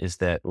about is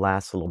that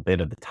last little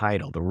bit of the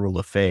title, the rule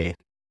of faith.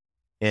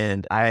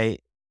 And I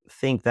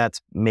think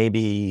that's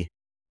maybe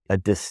a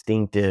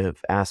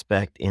distinctive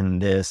aspect in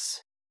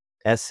this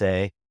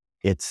essay.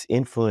 It's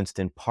influenced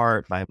in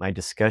part by my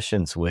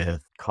discussions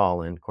with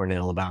Colin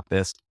Cornell about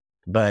this.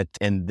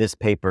 And this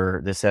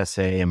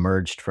essay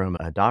emerged from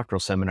a doctoral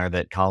seminar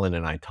that Colin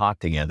and I taught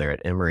together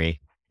at Emory,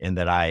 and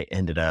that I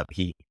ended up,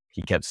 he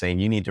kept saying,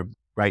 you need to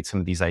write some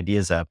of these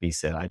ideas up. He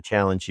said, I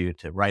challenge you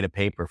to write a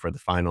paper for the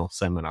final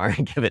seminar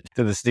and give it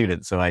to the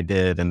students. So I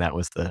did, and that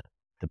was the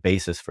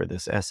basis for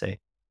this essay.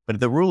 But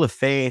the rule of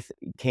faith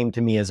came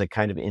to me as a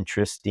kind of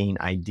interesting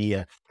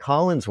idea.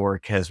 Colin's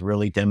work has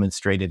really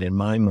demonstrated in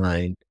my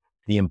mind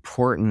the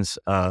importance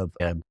of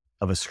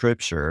a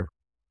scripture,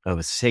 of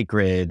a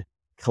sacred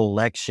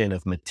collection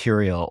of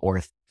material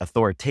or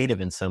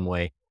authoritative in some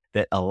way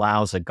that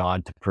allows a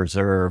God to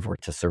preserve or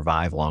to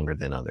survive longer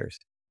than others.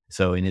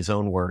 So in his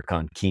own work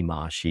on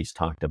Chemosh, he's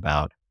talked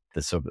about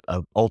the sort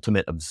of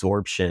ultimate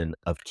absorption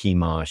of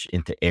Chemosh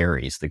into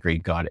Ares, the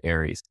Greek god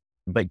Ares.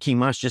 But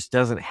Chemosh just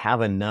doesn't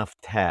have enough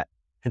tech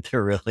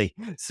to really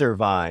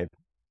survive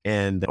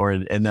or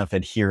enough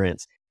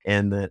adherence.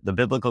 And the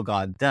biblical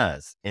God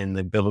does. And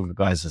the biblical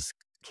God is this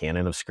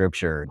canon of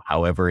scripture,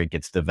 however it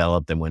gets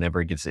developed and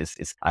whenever it gets,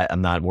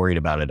 I'm not worried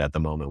about it at the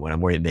moment. When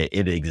I'm worried that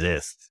it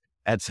exists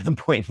at some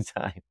point in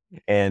time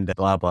and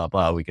blah, blah,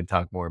 blah. We can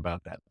talk more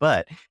about that.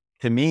 But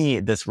to me,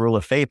 this rule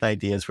of faith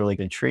idea is really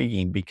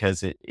intriguing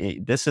because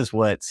this is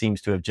what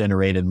seems to have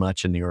generated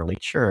much in the early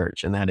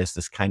church. And that is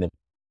this kind of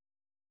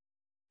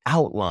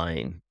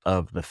outline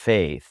of the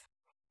faith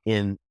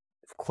in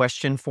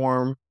question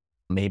form,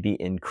 maybe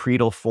in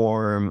creedal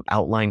form,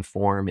 outline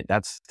form.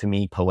 That's to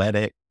me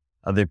poetic.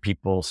 Other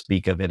people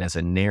speak of it as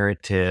a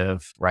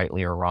narrative,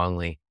 rightly or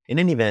wrongly. In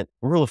any event,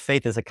 rule of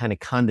faith is a kind of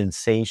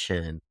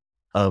condensation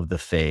of the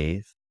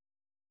faith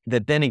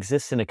that then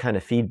exists in a kind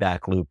of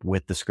feedback loop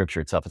with the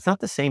scripture itself. It's not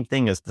the same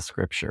thing as the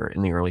scripture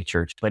in the early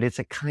church, but it's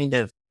a kind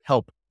of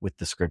help with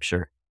the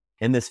scripture.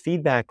 And this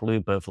feedback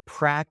loop of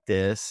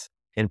practice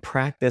and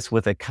practice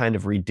with a kind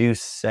of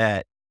reduced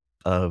set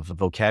of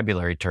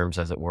vocabulary terms,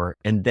 as it were,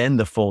 and then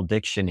the full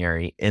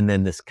dictionary, and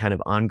then this kind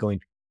of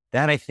ongoing,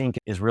 that I think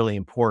is really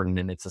important.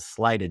 And it's a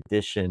slight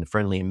addition,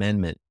 friendly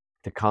amendment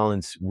to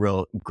Colin's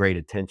real great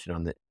attention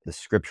on the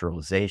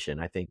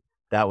scripturalization. I think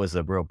that was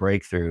a real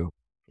breakthrough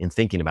in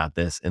thinking about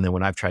this. And then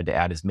what I've tried to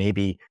add is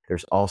maybe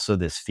there's also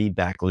this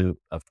feedback loop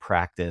of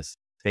practice,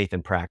 faith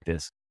and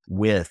practice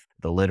with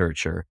the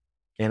literature.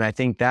 And I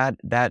think that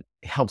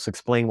helps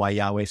explain why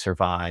Yahweh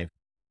survived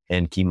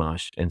and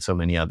Chemosh and so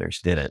many others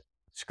didn't.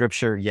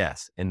 Scripture,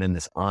 yes. And then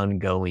this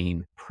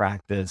ongoing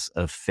practice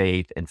of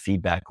faith and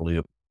feedback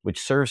loop, which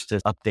serves to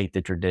update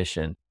the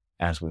tradition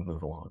as we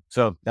move along.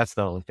 So that's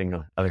the other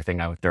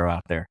thing I would throw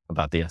out there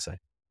about the essay.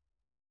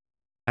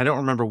 I don't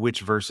remember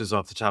which verses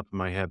off the top of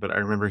my head, but I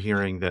remember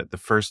hearing that the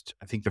first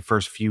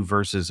few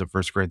verses of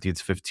 1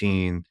 Corinthians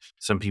 15,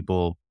 some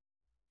people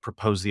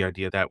proposed the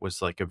idea that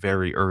was like a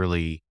very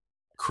early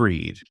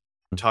creed,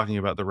 talking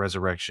about the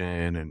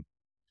resurrection. And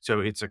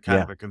so it's a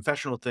kind of a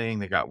confessional thing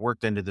that got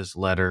worked into this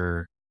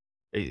letter.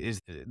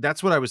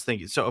 That's what I was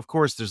thinking. So of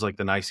course there's like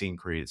the Nicene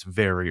Creed. It's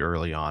very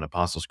early on,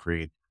 Apostles'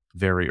 Creed,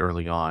 very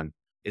early on.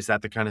 Is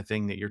that the kind of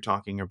thing that you're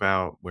talking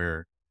about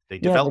where they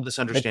develop this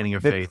understanding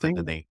of faith and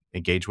then they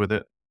engage with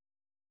it?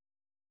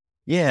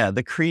 Yeah,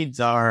 the creeds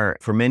are,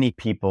 for many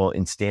people,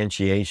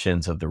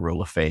 instantiations of the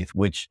rule of faith,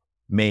 which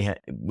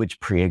which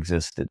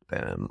pre-existed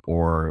them,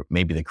 or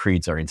maybe the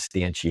creeds are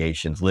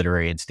instantiations,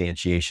 literary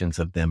instantiations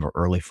of them, or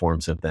early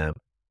forms of them.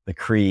 The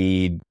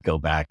creed go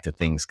back to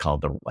things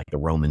called the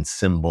Roman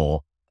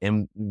symbol,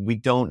 and we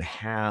don't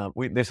have.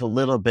 There's a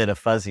little bit of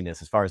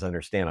fuzziness as far as I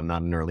understand. I'm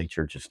not an early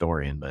church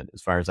historian, but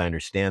as far as I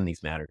understand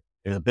these matters,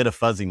 there's a bit of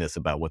fuzziness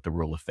about what the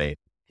rule of faith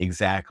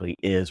exactly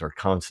is or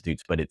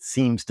constitutes, but it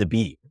seems to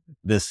be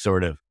this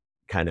sort of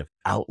kind of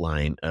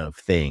outline of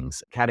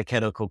things,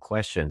 catechetical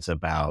questions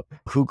about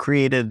who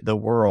created the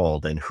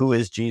world and who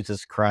is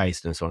Jesus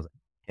Christ and so on.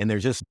 And they're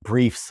just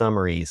brief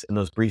summaries. And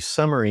those brief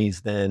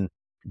summaries then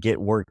get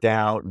worked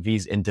out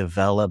and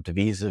developed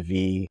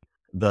vis-a-vis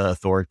the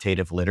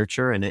authoritative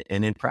literature and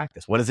in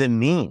practice. What does it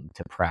mean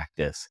to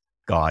practice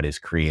God is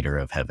creator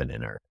of heaven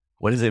and earth?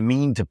 What does it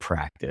mean to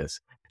practice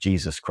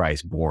Jesus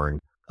Christ born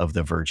of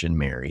the Virgin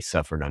Mary,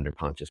 suffered under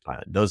Pontius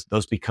Pilate?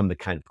 Those become the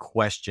kind of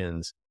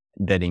questions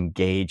that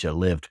engage a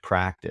lived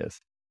practice.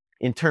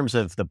 In terms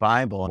of the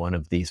Bible, one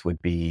of these would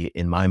be,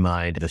 in my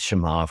mind, the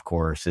Shema, of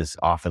course, is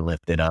often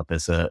lifted up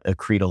as a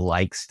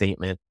creedal-like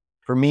statement.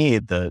 For me,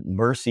 the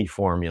mercy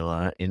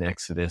formula in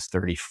Exodus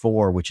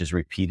 34, which is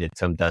repeated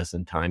some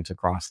dozen times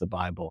across the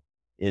Bible,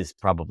 is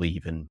probably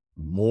even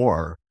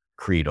more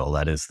creedal.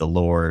 That is, the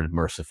Lord,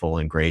 merciful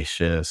and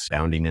gracious,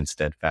 abounding in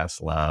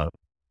steadfast love,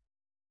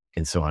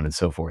 and so on and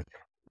so forth.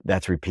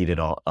 That's repeated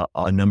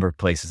a number of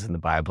places in the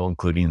Bible,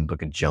 including the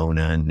book of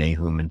Jonah and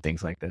Nahum and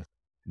things like this.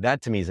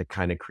 That to me is a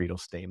kind of creedal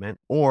statement.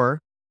 Or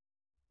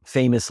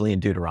famously in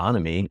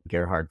Deuteronomy,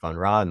 Gerhard von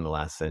Rad in the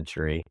last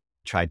century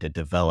tried to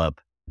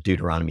develop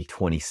Deuteronomy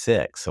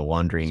 26. A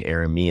wandering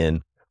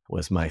Aramean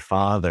was my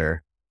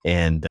father.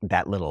 And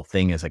that little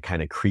thing is a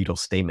kind of creedal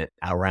statement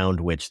around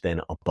which then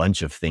a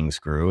bunch of things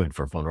grew. And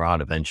for von Rad,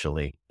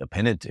 eventually the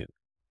Pentateuch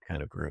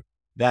kind of grew.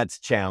 That's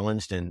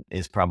challenged and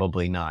is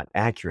probably not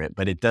accurate,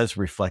 but it does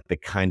reflect the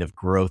kind of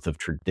growth of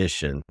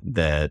tradition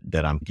that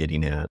I'm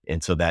getting at.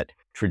 And so that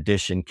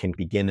tradition can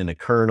begin in a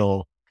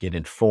kernel, get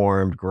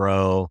informed,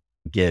 grow,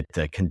 get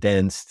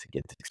condensed,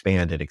 get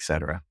expanded,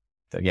 etc.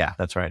 So yeah,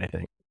 that's right, I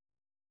think.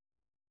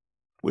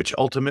 Which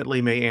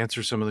ultimately may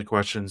answer some of the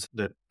questions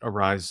that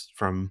arise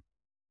from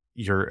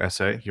your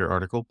essay, your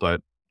article.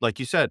 But like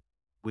you said,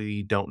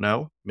 we don't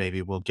know.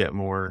 Maybe we'll get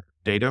more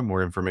data,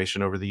 more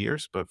information over the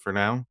years. But for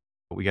now,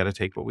 we got to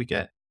take what we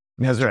get.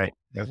 That's right.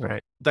 That's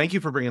right. Thank you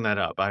for bringing that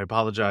up. I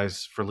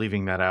apologize for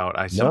leaving that out.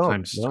 I No,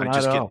 sometimes no, I not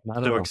just at get all, not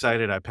at so all.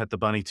 excited I pet the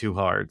bunny too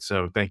hard.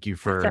 So thank you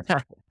for No,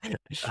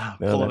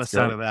 pulling that's us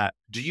out great. of that.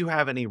 Do you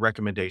have any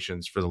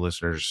recommendations for the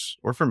listeners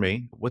or for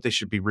me, what they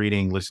should be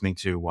reading, listening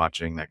to,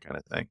 watching, that kind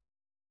of thing?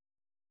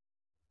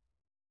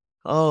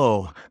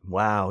 Oh,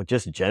 wow.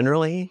 Just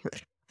generally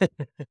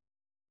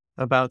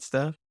about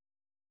stuff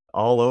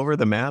all over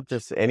the map,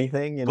 just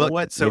anything, Well,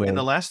 what? So in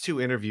the last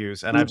two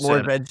interviews, and I've eat more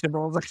said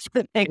vegetables.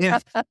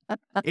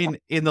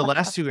 in the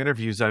last two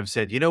interviews, I've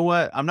said, you know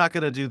what? I'm not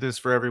going to do this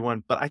for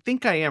everyone, but I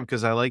think I am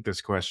because I like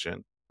this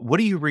question. What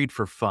do you read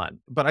for fun?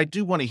 But I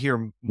do want to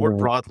hear more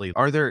broadly.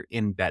 Are there,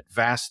 in that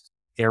vast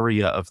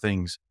area of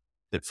things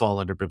that fall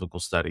under biblical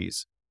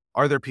studies,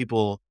 are there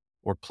people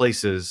or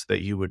places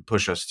that you would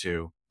push us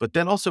to? But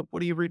then also,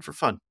 what do you read for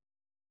fun?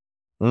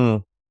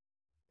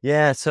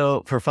 Yeah,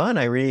 so for fun,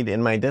 I read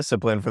in my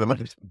discipline for the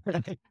most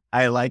part.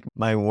 I like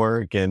my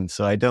work, and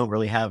so I don't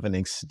really have an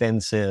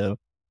extensive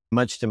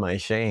much to my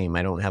shame,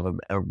 I don't have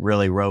a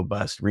really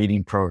robust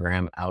reading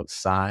program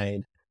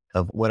outside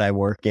of what I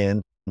work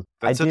in. I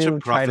That's such a do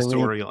try to read.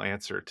 professorial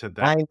answer to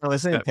I know,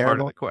 isn't it that part of the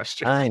terrible?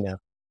 question. I know.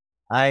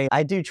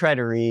 I do try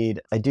to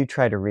read. I do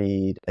try to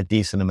read a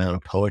decent amount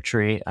of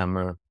poetry. I'm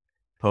a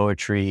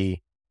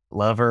poetry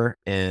lover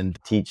and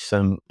teach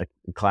some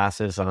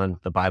classes on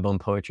the Bible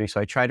and poetry.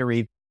 So I try to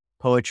read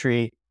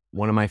poetry.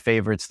 One of my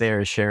favorites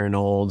there is Sharon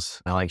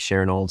Olds. I like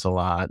Sharon Olds a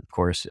lot. Of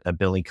course,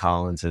 Billy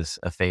Collins is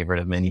a favorite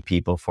of many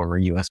people, former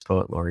U.S.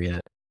 Poet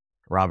Laureate.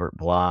 Robert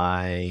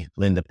Bly,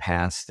 Linda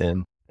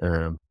Paston.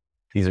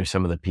 These are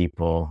some of the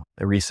people.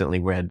 I recently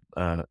read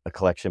a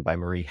collection by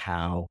Marie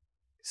Howe.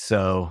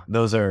 So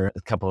those are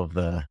a couple of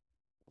the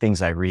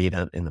things I read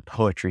in the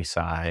poetry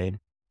side.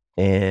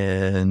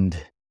 And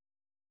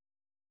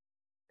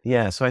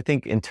yeah, so I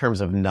think in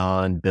terms of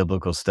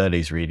non-biblical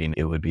studies reading,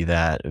 it would be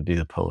that. It would be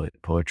the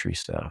poetry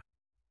stuff.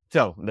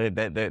 So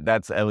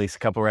that's at least a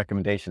couple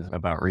recommendations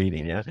about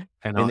reading, yeah?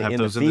 And I'll have In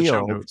the those in the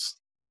show field, notes.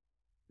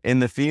 in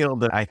the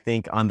field, I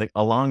think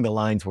along the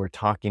lines we're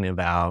talking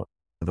about,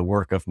 the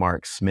work of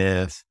Mark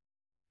Smith,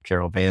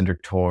 Carol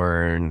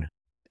Vandertorn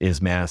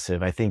is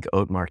massive. I think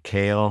Otmar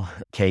Keel,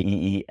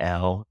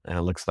 Keel,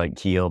 looks like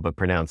Keel, but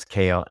pronounced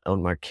Kale.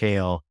 Otmar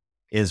Keel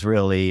is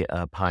really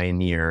a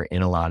pioneer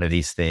in a lot of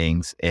these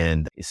things,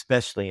 and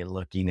especially in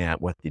looking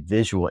at what the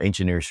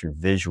ancient Near Eastern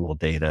visual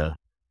data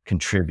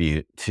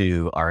contribute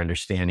to our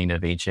understanding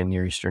of ancient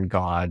Near Eastern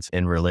gods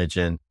and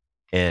religion.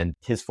 And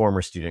his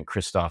former student,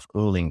 Christoph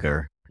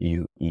Uhlinger,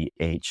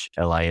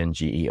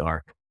 Uhlinger,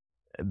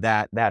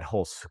 that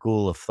whole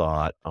school of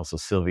thought, also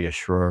Sylvia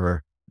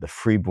Schroer, the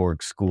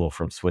Fribourg School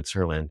from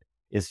Switzerland,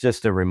 is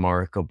just a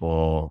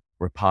remarkable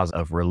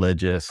repository of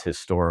religious,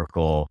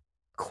 historical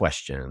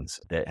questions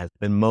that has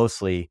been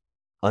mostly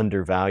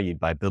undervalued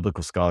by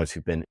biblical scholars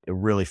who've been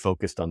really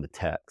focused on the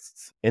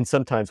texts. And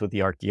sometimes with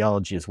the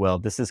archaeology as well.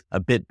 This is a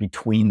bit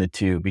between the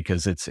two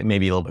because it's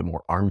maybe a little bit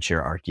more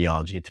armchair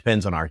archaeology. It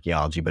depends on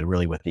archaeology, but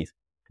really with these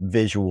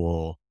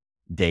visual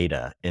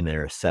data in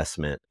their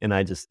assessment. And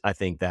I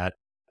think that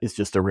is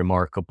just a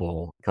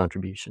remarkable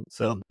contribution.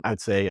 So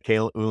I'd say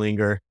Kale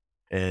Uhlinger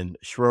and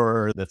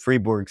Schroer, the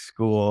Fribourg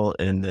School,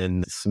 and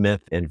then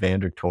Smith and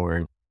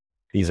Vandertorn.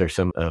 These are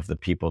some of the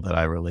people that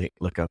I really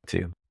look up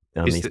to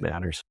on these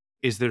matters.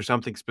 Is there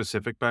something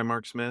specific by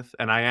Mark Smith?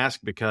 And I ask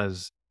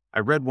because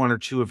I read one or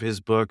two of his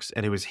books,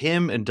 and it was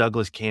him and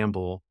Douglas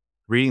Campbell,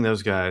 reading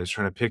those guys,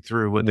 trying to pick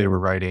through what they were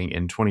writing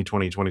in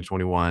 2020,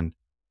 2021,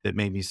 that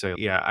made me say,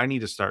 yeah, I need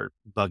to start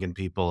bugging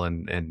people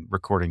and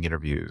recording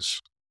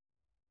interviews.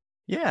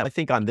 Yeah, I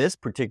think on this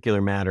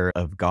particular matter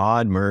of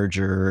God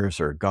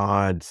mergers or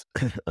God's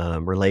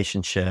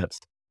relationships,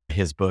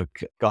 his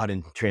book, God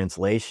in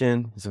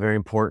Translation, is a very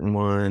important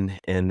one.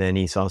 And then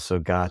he's also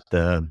got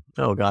the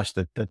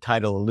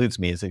title eludes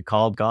me. Is it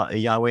called God,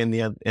 Yahweh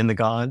and the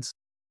Gods?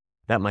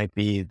 That might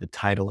be the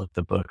title of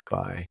the book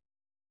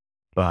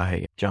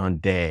by John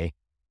Day.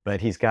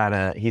 But he's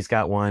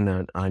got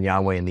one on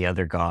Yahweh and the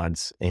Other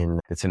Gods,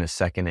 it's in a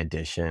second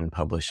edition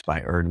published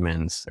by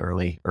Erdman's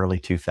early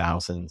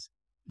 2000s.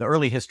 The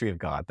Early History of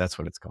God, that's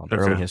what it's called. The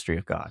Early History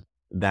of God.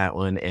 That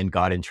one, and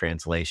God in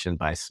Translation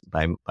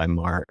by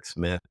Mark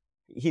Smith.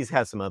 He's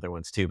had some other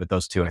ones too, but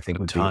those two I think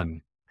would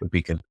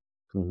be good.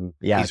 Mm-hmm.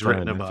 Yeah, he's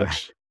written a bunch.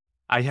 Right.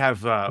 I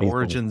have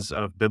Origins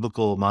of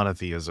Biblical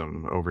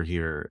Monotheism over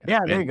here.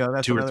 Yeah, there you go.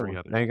 That's two or three one.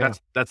 others. There you go.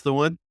 That's the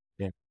one.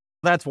 Yeah,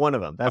 that's one of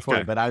them. That's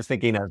one. But I was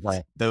thinking of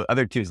like the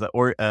other two,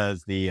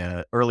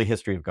 the Early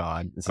History of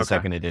God. It's the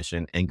second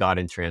edition, and God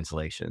in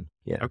Translation.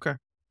 Yeah. Okay.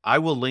 I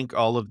will link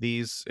all of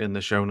these in the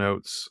show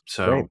notes.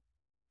 So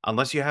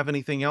unless you have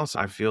anything else,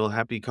 I feel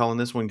happy calling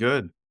this one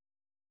good.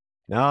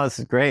 No, this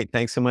is great.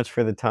 Thanks so much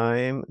for the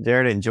time,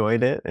 Jared. I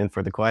enjoyed it and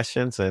for the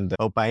questions, and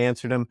hope I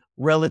answered them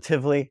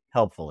relatively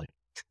helpfully.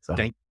 So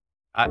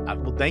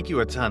thank you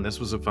a ton. This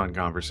was a fun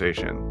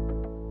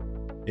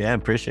conversation. Yeah,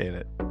 appreciate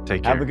it.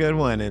 Take care. Have a good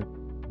one and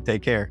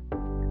take care.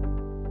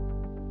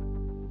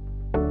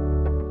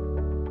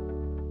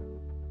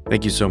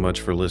 Thank you so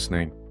much for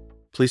listening.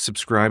 Please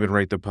subscribe and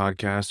rate the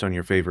podcast on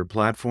your favorite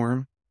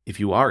platform. If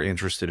you are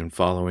interested in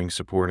following,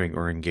 supporting,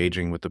 or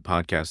engaging with the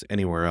podcast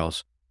anywhere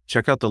else,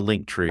 check out the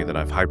link tree that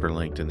I've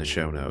hyperlinked in the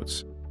show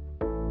notes.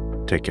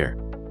 Take care.